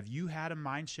else. And have you had a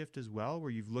mind shift as well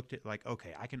where you've looked at like,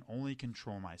 okay, I can only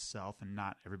control myself and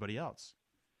not everybody else?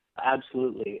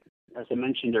 Absolutely. As I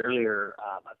mentioned earlier,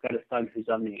 I've got a son who's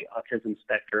on the autism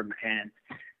spectrum, and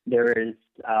there is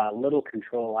little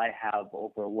control I have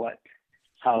over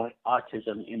how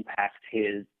autism impacts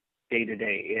his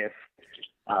day-to-day. If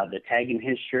the tag in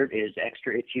his shirt is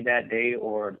extra itchy that day,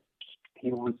 or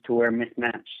he wants to wear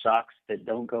mismatched socks that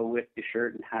don't go with the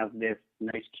shirt and have this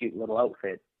nice, cute little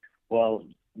outfit. Well,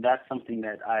 that's something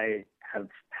that I have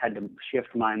had to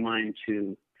shift my mind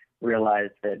to realize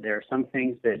that there are some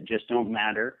things that just don't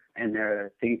matter, and there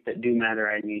are things that do matter.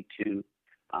 I need to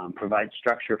provide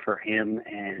structure for him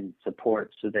and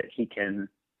support so that he can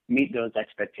meet those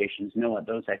expectations, know what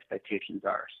those expectations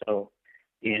are. So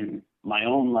in my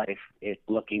own life, it's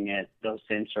looking at those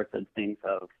same sorts of things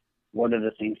of what are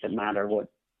the things that matter, what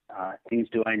things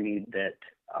do I need that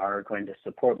are going to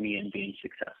support me in being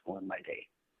successful in my day.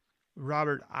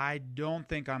 Robert, I don't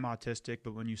think I'm autistic,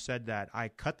 but when you said that, I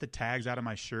cut the tags out of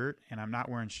my shirt and I'm not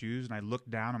wearing shoes, and I look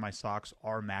down and my socks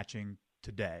are matching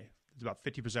today. It's about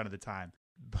 50% of the time.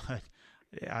 But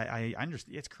I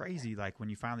understand. It's crazy. Like when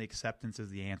you finally acceptance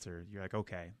is the answer, you're like,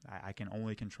 okay, I can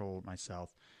only control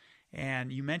myself.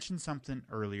 And you mentioned something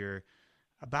earlier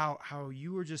about how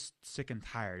you were just sick and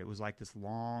tired. It was like this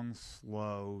long,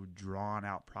 slow, drawn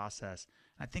out process.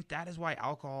 And I think that is why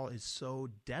alcohol is so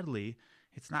deadly.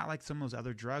 It's not like some of those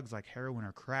other drugs like heroin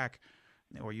or crack,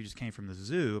 or you just came from the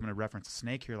zoo. I'm going to reference a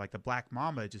snake here, like the black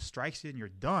mamba. It just strikes you and you're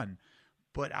done.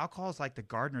 But alcohol is like the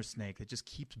gardener snake that just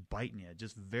keeps biting you,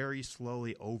 just very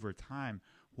slowly over time.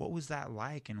 What was that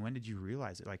like, and when did you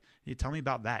realize it? Like, you tell me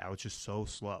about that. I was just so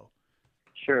slow.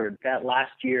 Sure. That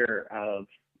last year of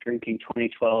drinking,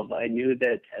 2012, I knew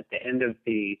that at the end of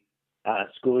the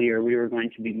school year, we were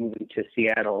going to be moving to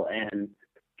Seattle. And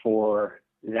for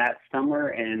that summer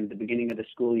and the beginning of the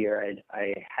school year,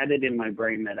 I had it in my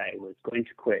brain that I was going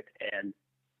to quit, and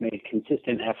made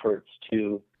consistent efforts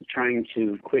to trying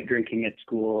to quit drinking at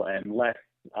school and less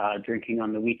drinking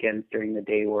on the weekends during the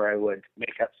day, where I would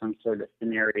make up some sort of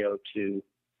scenario to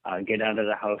get out of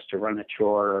the house to run a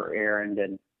chore or errand,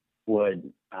 and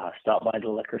would stop by the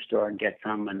liquor store and get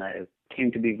some. And I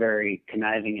came to be very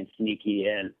conniving and sneaky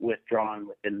and withdrawn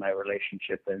within my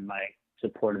relationship and my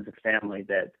support of the family,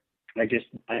 that I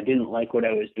didn't like what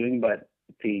I was doing, but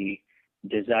the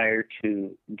desire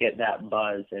to get that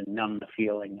buzz and numb the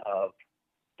feeling of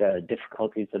the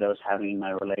difficulties that I was having in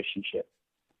my relationship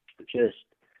just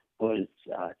was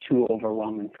too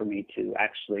overwhelming for me to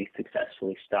actually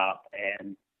successfully stop.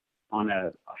 And on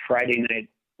a Friday night,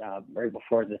 right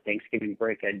before the Thanksgiving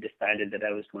break, I decided that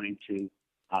I was going to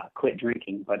quit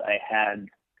drinking, but I had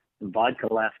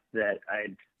vodka left that I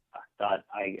thought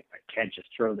I can't just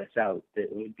throw this out. It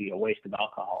would be a waste of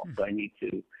alcohol. So I need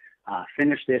to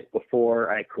finish this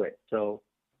before I quit. So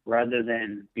rather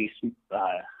than be,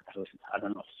 I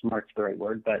don't know if smart's the right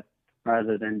word, but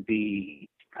rather than be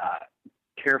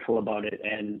careful about it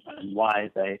and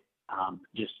wise, I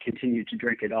just continued to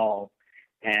drink it all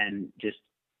and just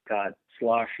got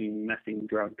sloshing, messing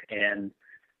drunk. And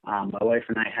my wife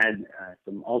and I had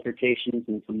some altercations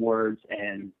and some words,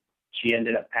 and she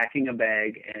ended up packing a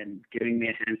bag and giving me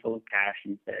a handful of cash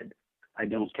and said, I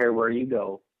don't care where you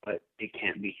go, but it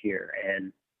can't be here.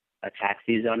 And a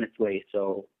taxi is on its way,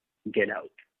 so get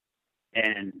out.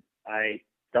 And I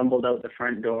stumbled out the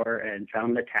front door and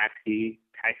found the taxi.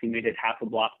 Taxi made it half a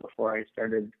block before I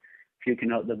started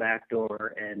puking out the back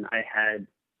door, and I had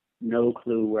no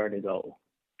clue where to go.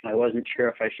 I wasn't sure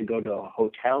if I should go to a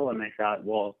hotel, and I thought,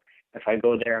 well, if I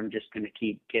go there, I'm just going to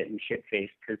keep getting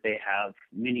shit-faced because they have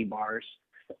mini bars.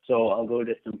 So I'll go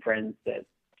to some friends that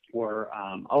were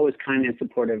always kind and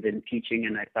supportive in teaching,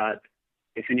 and I thought,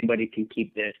 if anybody can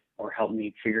keep this or help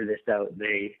me figure this out,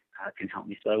 they can help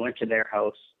me. So I went to their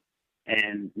house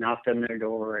and knocked on their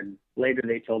door, and later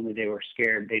they told me they were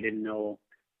scared. They didn't know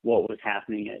what was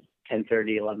happening at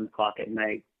 10:30, 11 o'clock at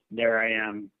night. There I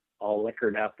am, all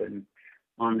liquored up and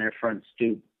on their front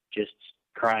stoop, just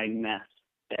crying mess.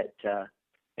 That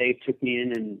they took me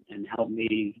in and helped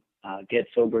me get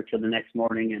sober till the next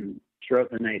morning. And throughout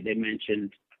the night, they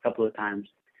mentioned a couple of times,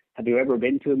 have you ever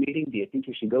been to a meeting? Do you think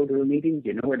you should go to a meeting? Do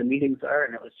you know where the meetings are?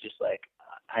 And it was just like,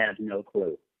 I have no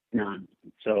clue, none.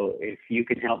 So if you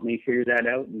can help me figure that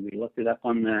out. And we looked it up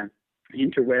on the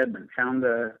interweb and found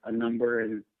a number.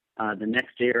 And the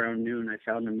next day around noon, I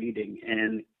found a meeting.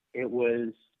 And it was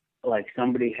like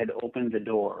somebody had opened the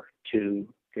door to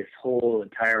this whole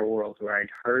entire world where I'd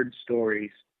heard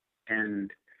stories and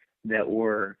that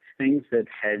were things that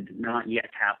had not yet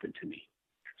happened to me.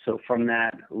 So from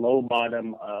that low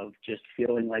bottom of just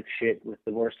feeling like shit with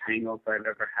the worst hangover I've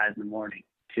ever had in the morning,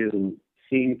 to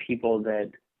seeing people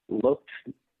that looked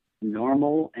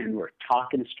normal and were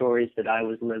talking stories that I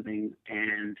was living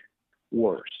and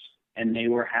worse, and they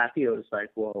were happy, it was like,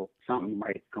 well, something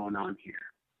right's going on here.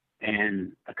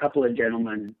 And a couple of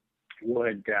gentlemen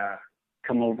would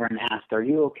come over and ask, are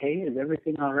you okay? Is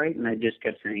everything all right? And I just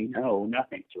kept saying, no,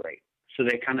 nothing's right. So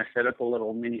they kind of set up a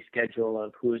little mini schedule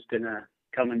of who's going to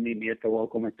come and meet me at the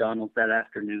local McDonald's that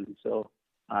afternoon. So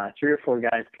 3 or 4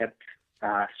 guys kept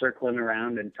circling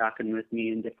around and talking with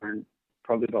me in different,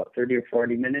 probably about 30 or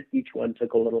 40 minutes. Each one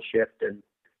took a little shift. And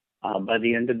by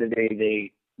the end of the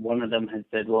day, one of them had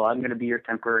said, well, I'm going to be your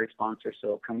temporary sponsor,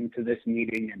 so come to this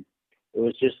meeting. And it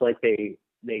was just like they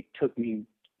took me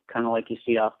kind of like you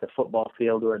see off the football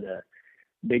field where the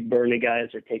big burly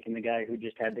guys are taking the guy who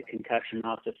just had the concussion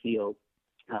off the field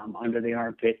under the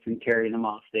armpits and carrying him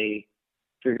off. They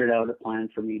figured out a plan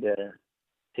for me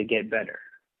to get better.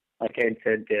 Like I had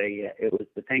said, it was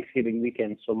the Thanksgiving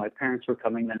weekend, so my parents were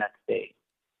coming the next day.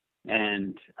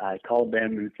 And I called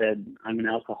them and said, I'm an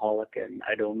alcoholic and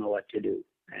I don't know what to do.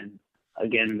 And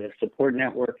again, the support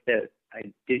network that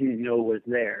I didn't know was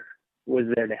there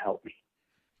to help me.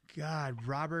 God,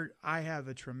 Robert, I have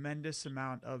a tremendous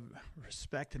amount of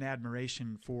respect and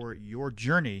admiration for your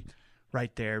journey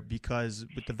right there, because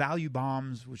with the value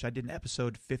bombs, which I did in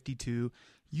episode 52,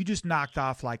 you just knocked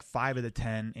off like 5 of the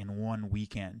 10 in one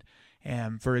weekend.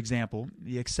 And for example,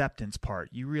 the acceptance part,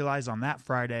 you realize on that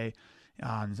Friday,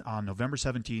 on November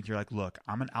 17th, you're like, look,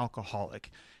 I'm an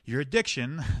alcoholic. Your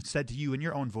addiction said to you in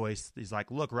your own voice, is like,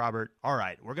 look, Robert, all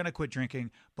right, we're going to quit drinking,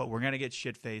 but we're going to get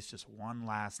shit-faced just one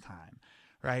last time.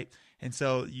 Right. And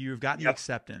so you've got the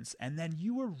acceptance, and then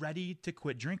you were ready to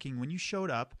quit drinking when you showed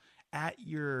up at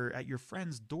your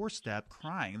friend's doorstep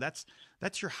crying. That's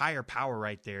your higher power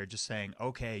right there, just saying,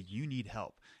 okay, you need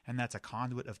help. And that's a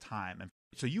conduit of time. And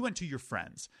so you went to your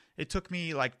friends. It took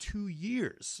me like 2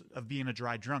 years of being a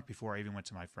dry drunk before I even went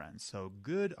to my friends. So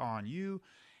good on you.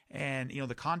 And,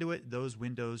 the conduit, those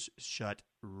windows shut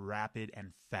rapid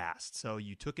and fast. So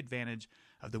you took advantage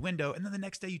of the window. And then the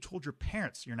next day you told your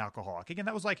parents you're an alcoholic. Again,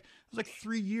 it was like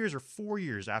 3 years or 4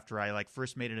 years after I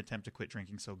first made an attempt to quit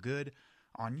drinking. So good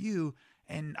on you.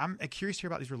 And I'm curious to hear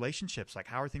about these relationships. Like,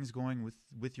 how are things going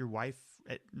with your wife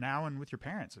now and with your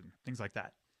parents and things like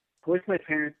that? With my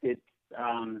parents, it's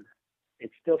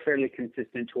still fairly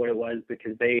consistent to what it was,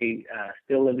 because they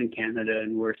still live in Canada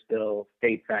and we're still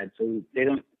stateside. So they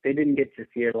didn't get to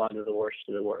see a lot of the worst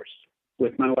of the worst.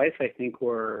 With my wife, I think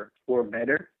we're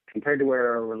better compared to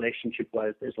where our relationship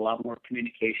was. There's a lot more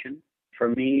communication. For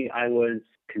me, I was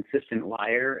a consistent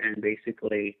liar and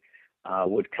basically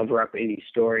would cover up any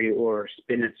story or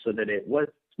spin it so that it was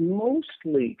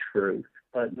mostly truth,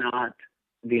 but not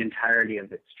the entirety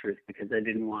of its truth, because I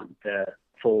didn't want the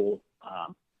full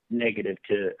negative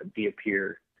to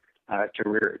rear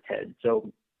its head.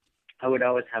 So I would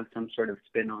always have some sort of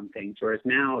spin on things, whereas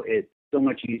now it's so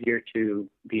much easier to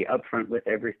be upfront with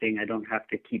everything. I don't have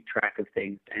to keep track of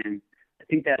things, and I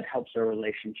think that helps our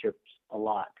relationships a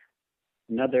lot.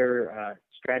 Another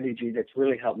strategy that's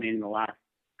really helped me in the last,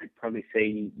 I'd probably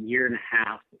say, year and a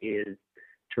half, is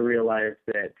to realize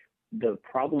that the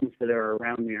problems that are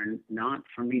around me are not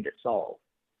for me to solve.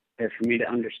 They're for me to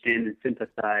understand and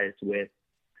sympathize with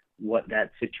what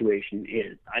that situation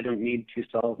is. I don't need to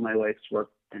solve my wife's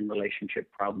work and relationship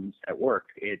problems at work.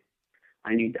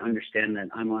 I need to understand that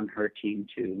I'm on her team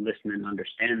to listen and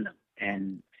understand them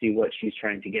and see what she's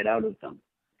trying to get out of them.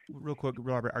 Real quick,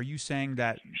 Robert, are you saying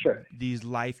that Sure. These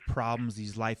life problems,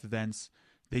 these life events,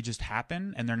 they just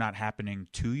happen and they're not happening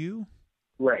to you?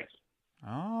 Right.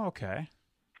 Oh, okay.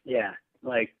 Yeah.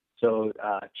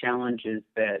 Challenge is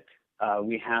that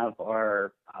we have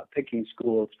our picking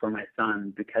schools for my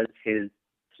son, because his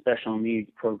special needs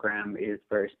program is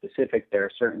very specific. There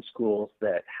are certain schools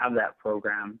that have that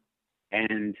program,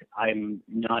 and I'm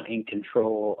not in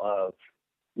control of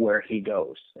where he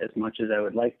goes. As much as I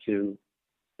would like to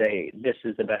say this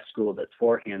is the best school that's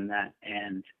for him,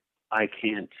 and I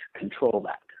can't control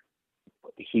that.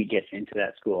 He gets into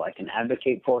that school. I can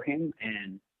advocate for him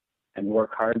and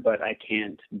work hard, but I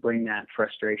can't bring that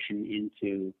frustration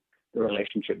into the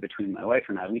relationship between my wife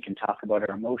and I. We can talk about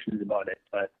our emotions about it,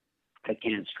 but I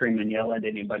can't scream and yell at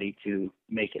anybody to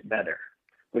make it better,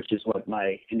 which is what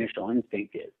my initial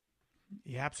instinct is.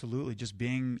 Yeah, absolutely. Just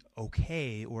being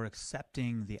okay or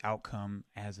accepting the outcome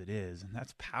as it is. And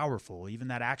that's powerful. Even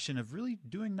that action of really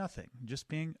doing nothing, just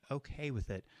being okay with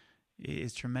it,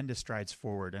 is tremendous strides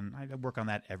forward. And I work on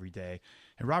that every day.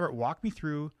 And Robert, walk me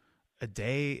through a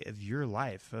day of your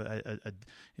life, a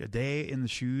day in the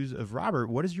shoes of Robert.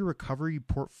 What does your recovery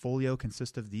portfolio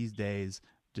consist of these days?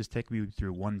 Just take me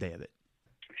through one day of it.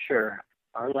 Sure.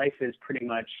 Our life is pretty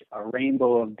much a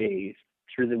rainbow of days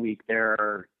through the week.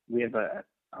 We have a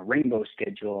rainbow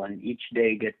schedule, and each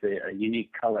day gets a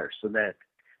unique color, so that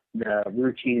the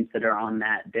routines that are on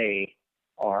that day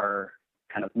are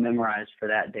kind of memorized for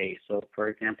that day. So, for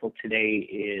example, today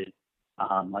is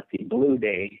blue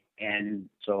day, and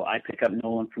so I pick up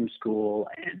Nolan from school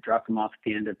and drop him off at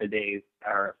the end of the day,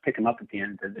 or pick him up at the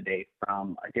end of the day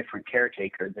from a different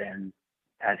caretaker than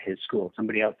at his school.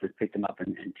 Somebody else has picked him up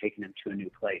and taken him to a new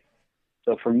place.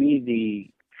 So for me, the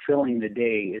filling the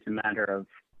day is a matter of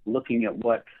looking at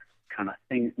what kind of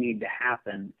things need to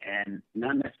happen and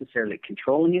not necessarily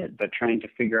controlling it, but trying to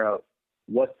figure out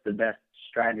what's the best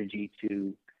strategy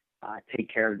to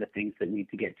take care of the things that need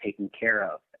to get taken care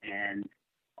of. And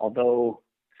although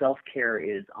self-care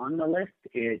is on the list,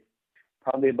 it's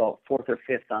probably about fourth or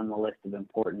fifth on the list of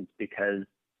importance, because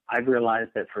I've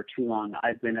realized that for too long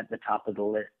I've been at the top of the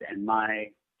list, and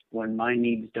when my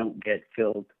needs don't get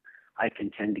filled, I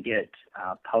can tend to get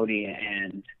pouty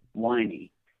and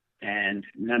whiny, and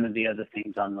none of the other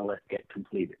things on the list get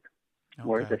completed. Okay.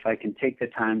 Whereas if I can take the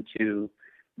time to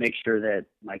make sure that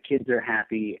my kids are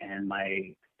happy and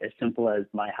as simple as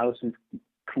my house is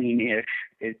clean-ish,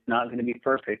 it's not going to be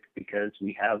perfect because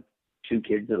we have two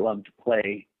kids that love to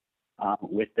play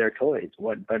with their toys.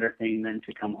 What better thing than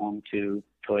to come home to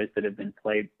toys that have been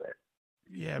played with?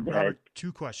 Yeah, Robert,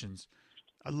 two questions.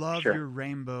 I love your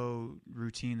rainbow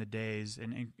routine, the days,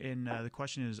 and the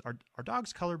question is, are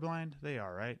dogs colorblind? They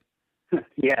are, right?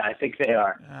 Yeah, I think they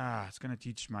are. It's going to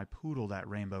teach my poodle that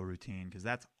rainbow routine because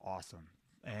that's awesome.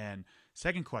 And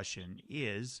second question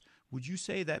is, would you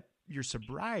say that your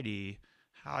sobriety,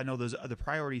 how I know the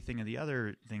priority thing and the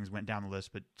other things went down the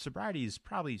list, but sobriety is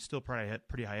probably still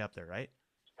pretty high up there, right?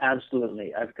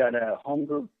 Absolutely. I've got a home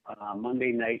group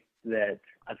Monday night that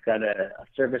I've got a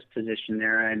service position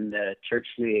there and a church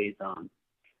liaison.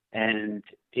 And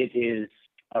it is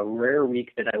a rare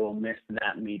week that I will miss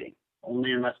that meeting.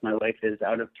 Only unless my wife is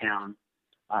out of town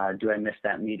do I miss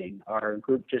that meeting. Our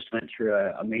group just went through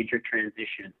a major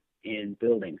transition in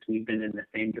buildings. We've been in the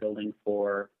same building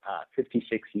for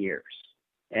 56 years.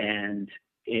 And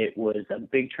it was a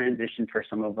big transition for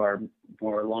some of our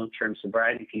more long-term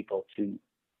sobriety people to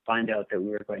find out that we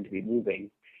were going to be moving.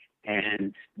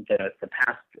 And the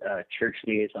past church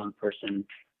liaison person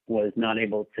was not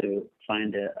able to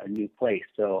find a new place.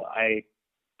 So I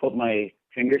put my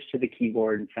fingers to the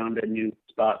keyboard and found a new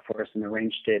spot for us and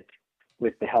arranged it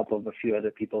with the help of a few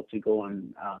other people to go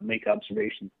and make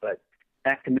observations. But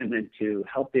that commitment to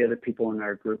help the other people in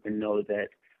our group and know that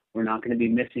we're not going to be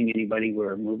missing anybody.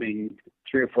 We're moving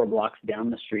 3 or 4 blocks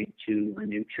down the street to a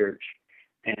new church.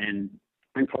 And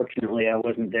unfortunately, I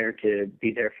wasn't there to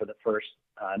be there for the first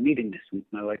meeting this week.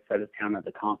 My wife's out of town at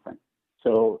the conference.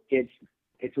 So it's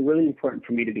really important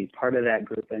for me to be part of that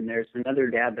group. And there's another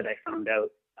dad that I found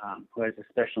out who has a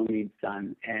special needs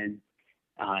son, and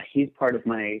he's part of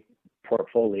my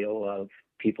portfolio of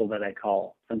people that I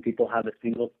call. Some people have a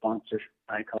single sponsor.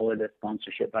 I call it a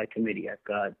sponsorship by committee. I've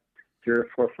got 3 or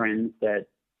 4 friends that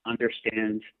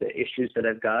understand the issues that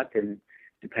I've got, and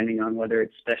depending on whether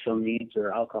it's special needs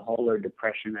or alcohol or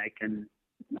depression, I can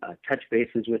touch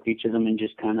bases with each of them and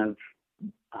just kind of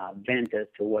vent as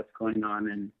to what's going on.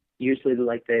 And usually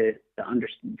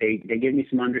they give me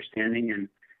some understanding and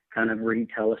kind of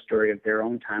retell a story of their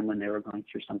own time when they were going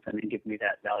through something and give me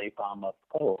that value bomb of,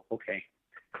 oh, okay,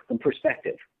 some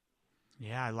perspective.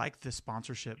 Yeah, I like the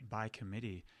sponsorship by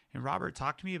committee. And Robert,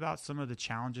 talk to me about some of the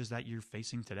challenges that you're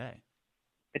facing today.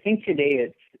 I think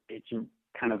today it's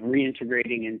kind of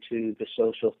reintegrating into the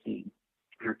social scene.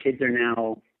 Our kids are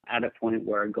now at a point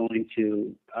where going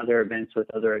to other events with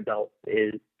other adults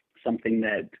is something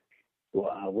that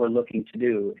we're looking to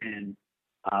do. And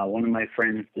one of my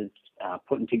friends is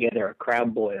putting together a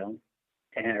crab boil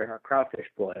or a crawfish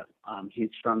boil. He's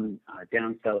from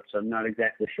down south, so I'm not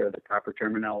exactly sure of the proper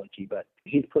terminology, but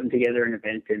he's putting together an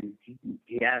event, and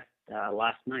he asked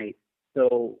last night,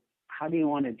 so how do you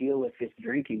want to deal with this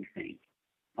drinking thing?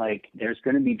 Like, there's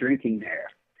going to be drinking there.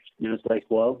 And I was like,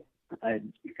 well,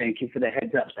 thank you for the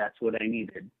heads up. That's what I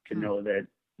needed to know, that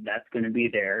that's going to be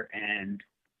there, and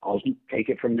I'll take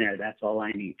it from there. That's all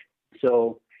I need.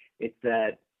 So it's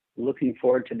that looking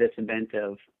forward to this event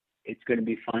of, it's going to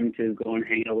be fun to go and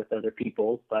hang out with other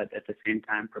people, but at the same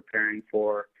time preparing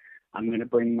for, I'm going to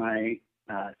bring my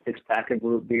 6-pack of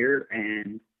root beer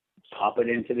and pop it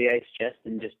into the ice chest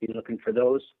and just be looking for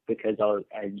those, because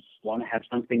I just want to have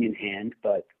something in hand,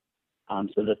 but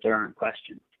so that there aren't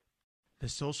questions. The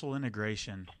social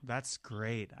integration, that's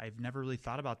great. I've never really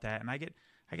thought about that, and I get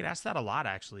asked that a lot,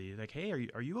 actually. Like, hey,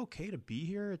 are you okay to be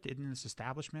here in this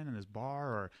establishment, in this bar,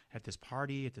 or at this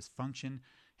party, at this function?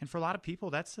 And for a lot of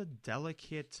people, that's a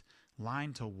delicate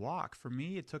line to walk. For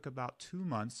me, it took about 2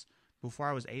 months before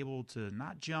I was able to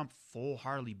not jump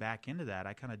full-heartedly back into that.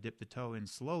 I kind of dipped the toe in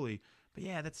slowly. But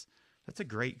yeah, that's a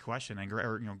great question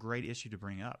and great issue to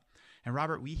bring up. And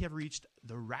Robert, we have reached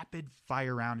the rapid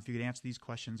fire round. If you could answer these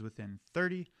questions within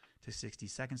 30 to 60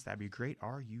 seconds, that'd be great.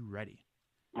 Are you ready?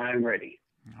 I'm ready.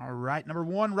 All right. Number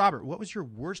 1, Robert, what was your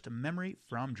worst memory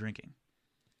from drinking?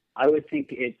 I would think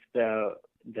it's the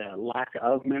lack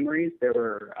of memories. There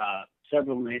were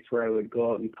several nights where I would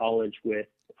go out in college with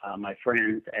my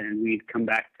friends, and we'd come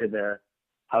back to the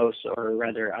house, or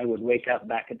rather, I would wake up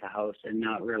back at the house and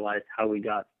not realize how we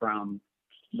got from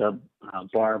the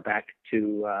bar back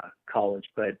to college.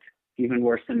 But even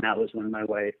worse than that was when my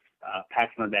wife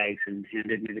packed my bags and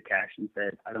handed me the cash and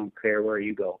said, "I don't care where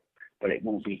you go, but it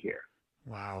won't be here."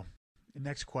 Wow.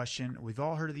 Next question. We've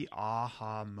all heard of the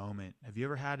aha moment. Have you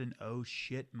ever had an oh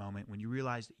shit moment when you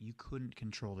realized that you couldn't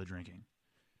control the drinking?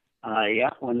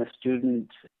 Yeah, when the student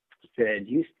said,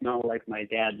 "You smell like my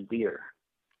dad's beer."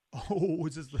 Oh,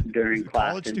 was this during was class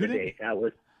college in student? the day. That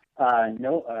was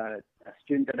no a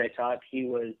student that I taught. He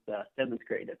was seventh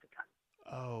grade at the time.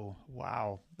 Oh,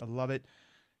 wow. I love it.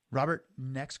 Robert,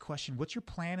 next question. What's your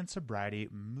plan in sobriety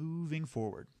moving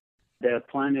forward? The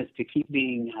plan is to keep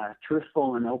being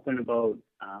truthful and open about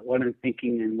what I'm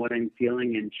thinking and what I'm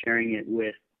feeling, and sharing it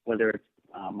with whether it's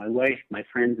my wife, my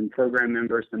friends, and program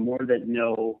members. The more that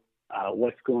know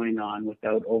what's going on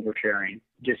without oversharing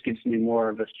just gives me more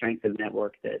of a strength of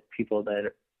network, that people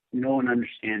that know and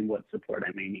understand what support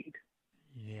I may need.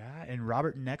 Yeah. And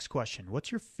Robert, next question.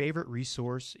 What's your favorite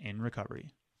resource in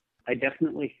recovery? I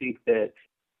definitely think that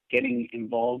getting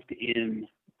involved in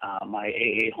my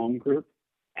AA home group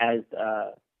as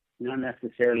not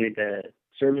necessarily the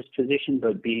service position,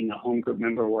 but being a home group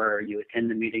member where you attend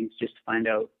the meetings just to find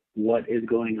out what is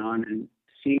going on, and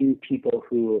seeing people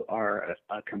who are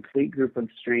a complete group of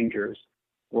strangers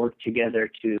work together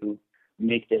to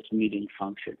make this meeting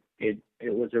function. It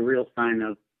was a real sign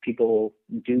of people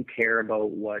do care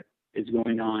about what is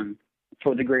going on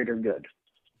for the greater good.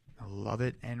 I love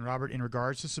it. And Robert, in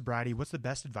regards to sobriety, what's the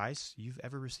best advice you've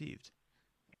ever received?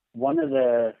 One of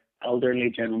the elderly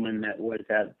gentlemen that was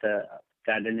at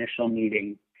that initial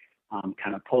meeting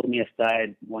kind of pulled me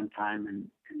aside one time and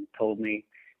told me,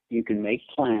 "You can make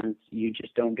plans, you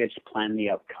just don't get to plan the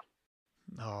outcome."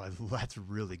 Oh, that's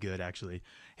really good, actually.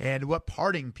 And what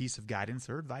parting piece of guidance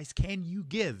or advice can you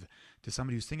give to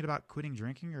somebody who's thinking about quitting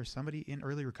drinking or somebody in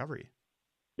early recovery?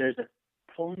 There's a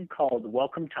poem called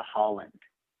 "Welcome to Holland."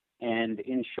 And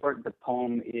in short, the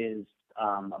poem is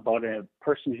about a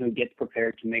person who gets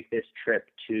prepared to make this trip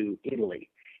to Italy.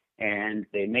 And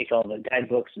they make all the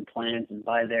guidebooks and plans and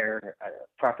buy their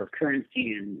proper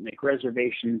currency and make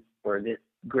reservations for this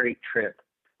great trip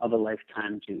of a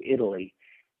lifetime to Italy.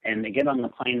 And they get on the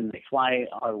plane and they fly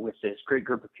with this great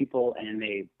group of people, and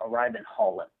they arrive in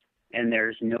Holland. And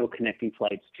there's no connecting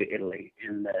flights to Italy.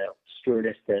 And the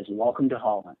stewardess says, "Welcome to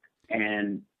Holland."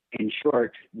 And in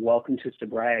short, welcome to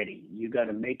sobriety. You got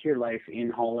to make your life in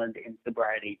Holland in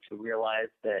sobriety to realize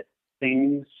that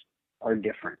things are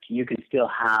different. You can still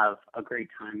have a great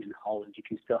time in Holland. You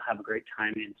can still have a great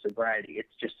time in sobriety.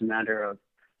 It's just a matter of,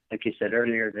 like you said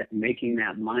earlier, that making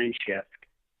that mind shift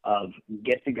of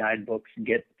get the guidebooks,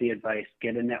 get the advice,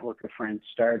 get a network of friends,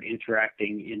 start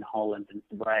interacting in Holland in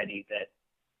sobriety, that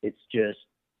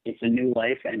it's a new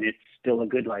life, and it's still a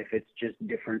good life. It's just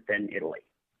different than Italy.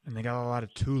 And they got a lot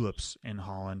of tulips in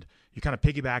Holland. You kind of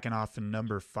piggybacking off in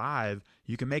number 5.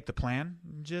 You can make the plan,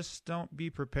 just don't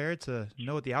be prepared to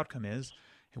know what the outcome is.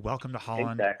 Welcome to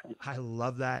Holland. Exactly. I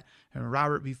love that. And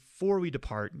Robert, before we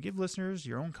depart, give listeners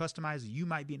your own customized "You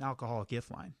Might Be an Alcoholic" gift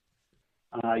line.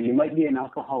 You might be an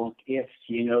alcoholic if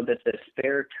you know that the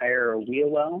spare tire or wheel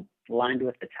well lined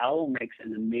with the towel makes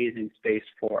an amazing space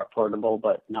for a portable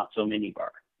but not so mini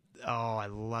bar. Oh, I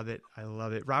love it. I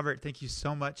love it. Robert, thank you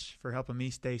so much for helping me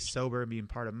stay sober and being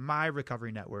part of my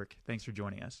recovery network. Thanks for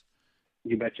joining us.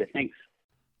 You betcha. Thanks.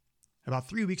 About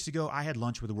 3 weeks ago, I had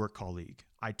lunch with a work colleague.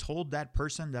 I told that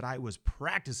person that I was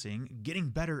practicing getting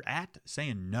better at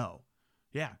saying no.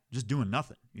 Yeah, just doing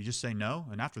nothing. You just say no,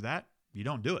 and after that, you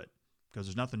don't do it. Because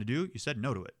there's nothing to do, you said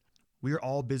no to it. We are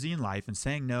all busy in life, and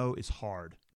saying no is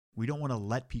hard. We don't want to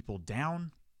let people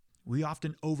down. We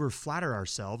often over-flatter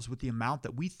ourselves with the amount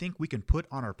that we think we can put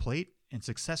on our plate and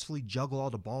successfully juggle all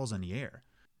the balls in the air.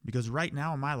 Because right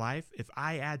now in my life, if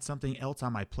I add something else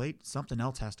on my plate, something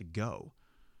else has to go.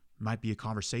 It might be a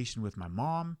conversation with my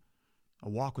mom, a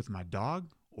walk with my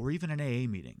dog, or even an AA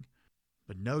meeting.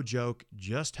 But no joke,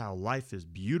 just how life is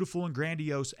beautiful and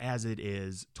grandiose as it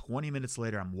is, 20 minutes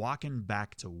later, I'm walking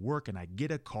back to work and I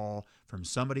get a call from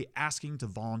somebody asking to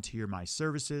volunteer my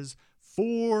services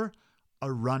for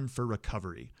a run for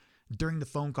recovery. During the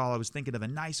phone call, I was thinking of a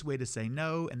nice way to say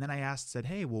no, and then I said,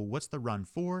 "Hey, well, what's the run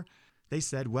for?" They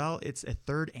said, "Well, it's a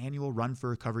 3rd annual run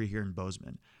for recovery here in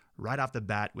Bozeman." Right off the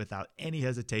bat, without any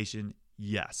hesitation,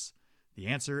 yes. The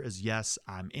answer is yes,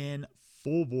 I'm in,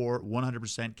 full bore,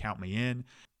 100% count me in.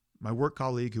 My work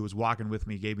colleague who was walking with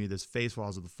me gave me this face while I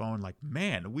was on the phone, like,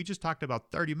 man, we just talked about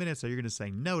 30 minutes, so you're going to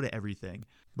say no to everything.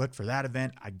 But for that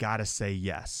event, I got to say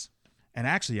yes. And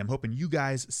actually, I'm hoping you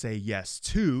guys say yes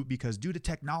too, because due to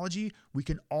technology, we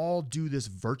can all do this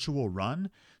virtual run.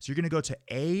 So you're going to go to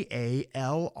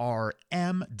aalrm.org,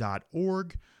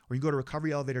 or you can go to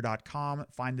recoveryelevator.com,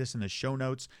 find this in the show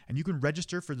notes, and you can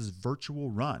register for this virtual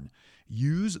run.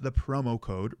 Use the promo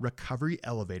code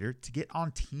RecoveryElevator to get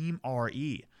on Team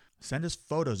RE. Send us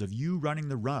photos of you running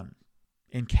the run.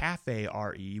 In Cafe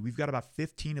RE, we've got about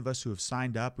 15 of us who have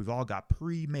signed up. We've all got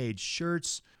pre-made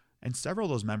shirts, and several of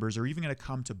those members are even going to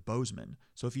come to Bozeman.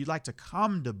 So if you'd like to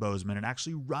come to Bozeman and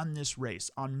actually run this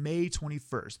race on May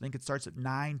 21st, I think it starts at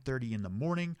 9:30 in the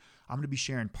morning. I'm going to be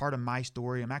sharing part of my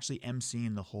story. I'm actually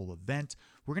emceeing the whole event.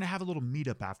 We're going to have a little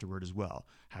meetup afterward as well.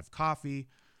 Have coffee,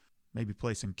 maybe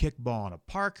play some kickball in a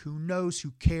park. Who knows? Who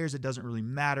cares? It doesn't really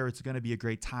matter. It's going to be a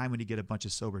great time when you get a bunch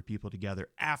of sober people together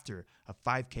after a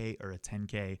 5K or a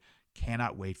 10K.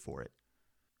 Cannot wait for it.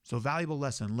 So valuable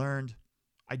lesson learned.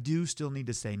 I do still need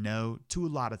to say no to a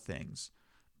lot of things,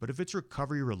 but if it's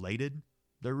recovery related,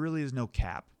 there really is no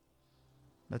cap.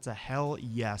 That's a hell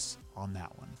yes on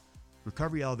that one.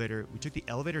 Recovery Elevator, we took the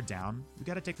elevator down, we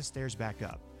got to take the stairs back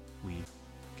up. We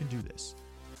can do this.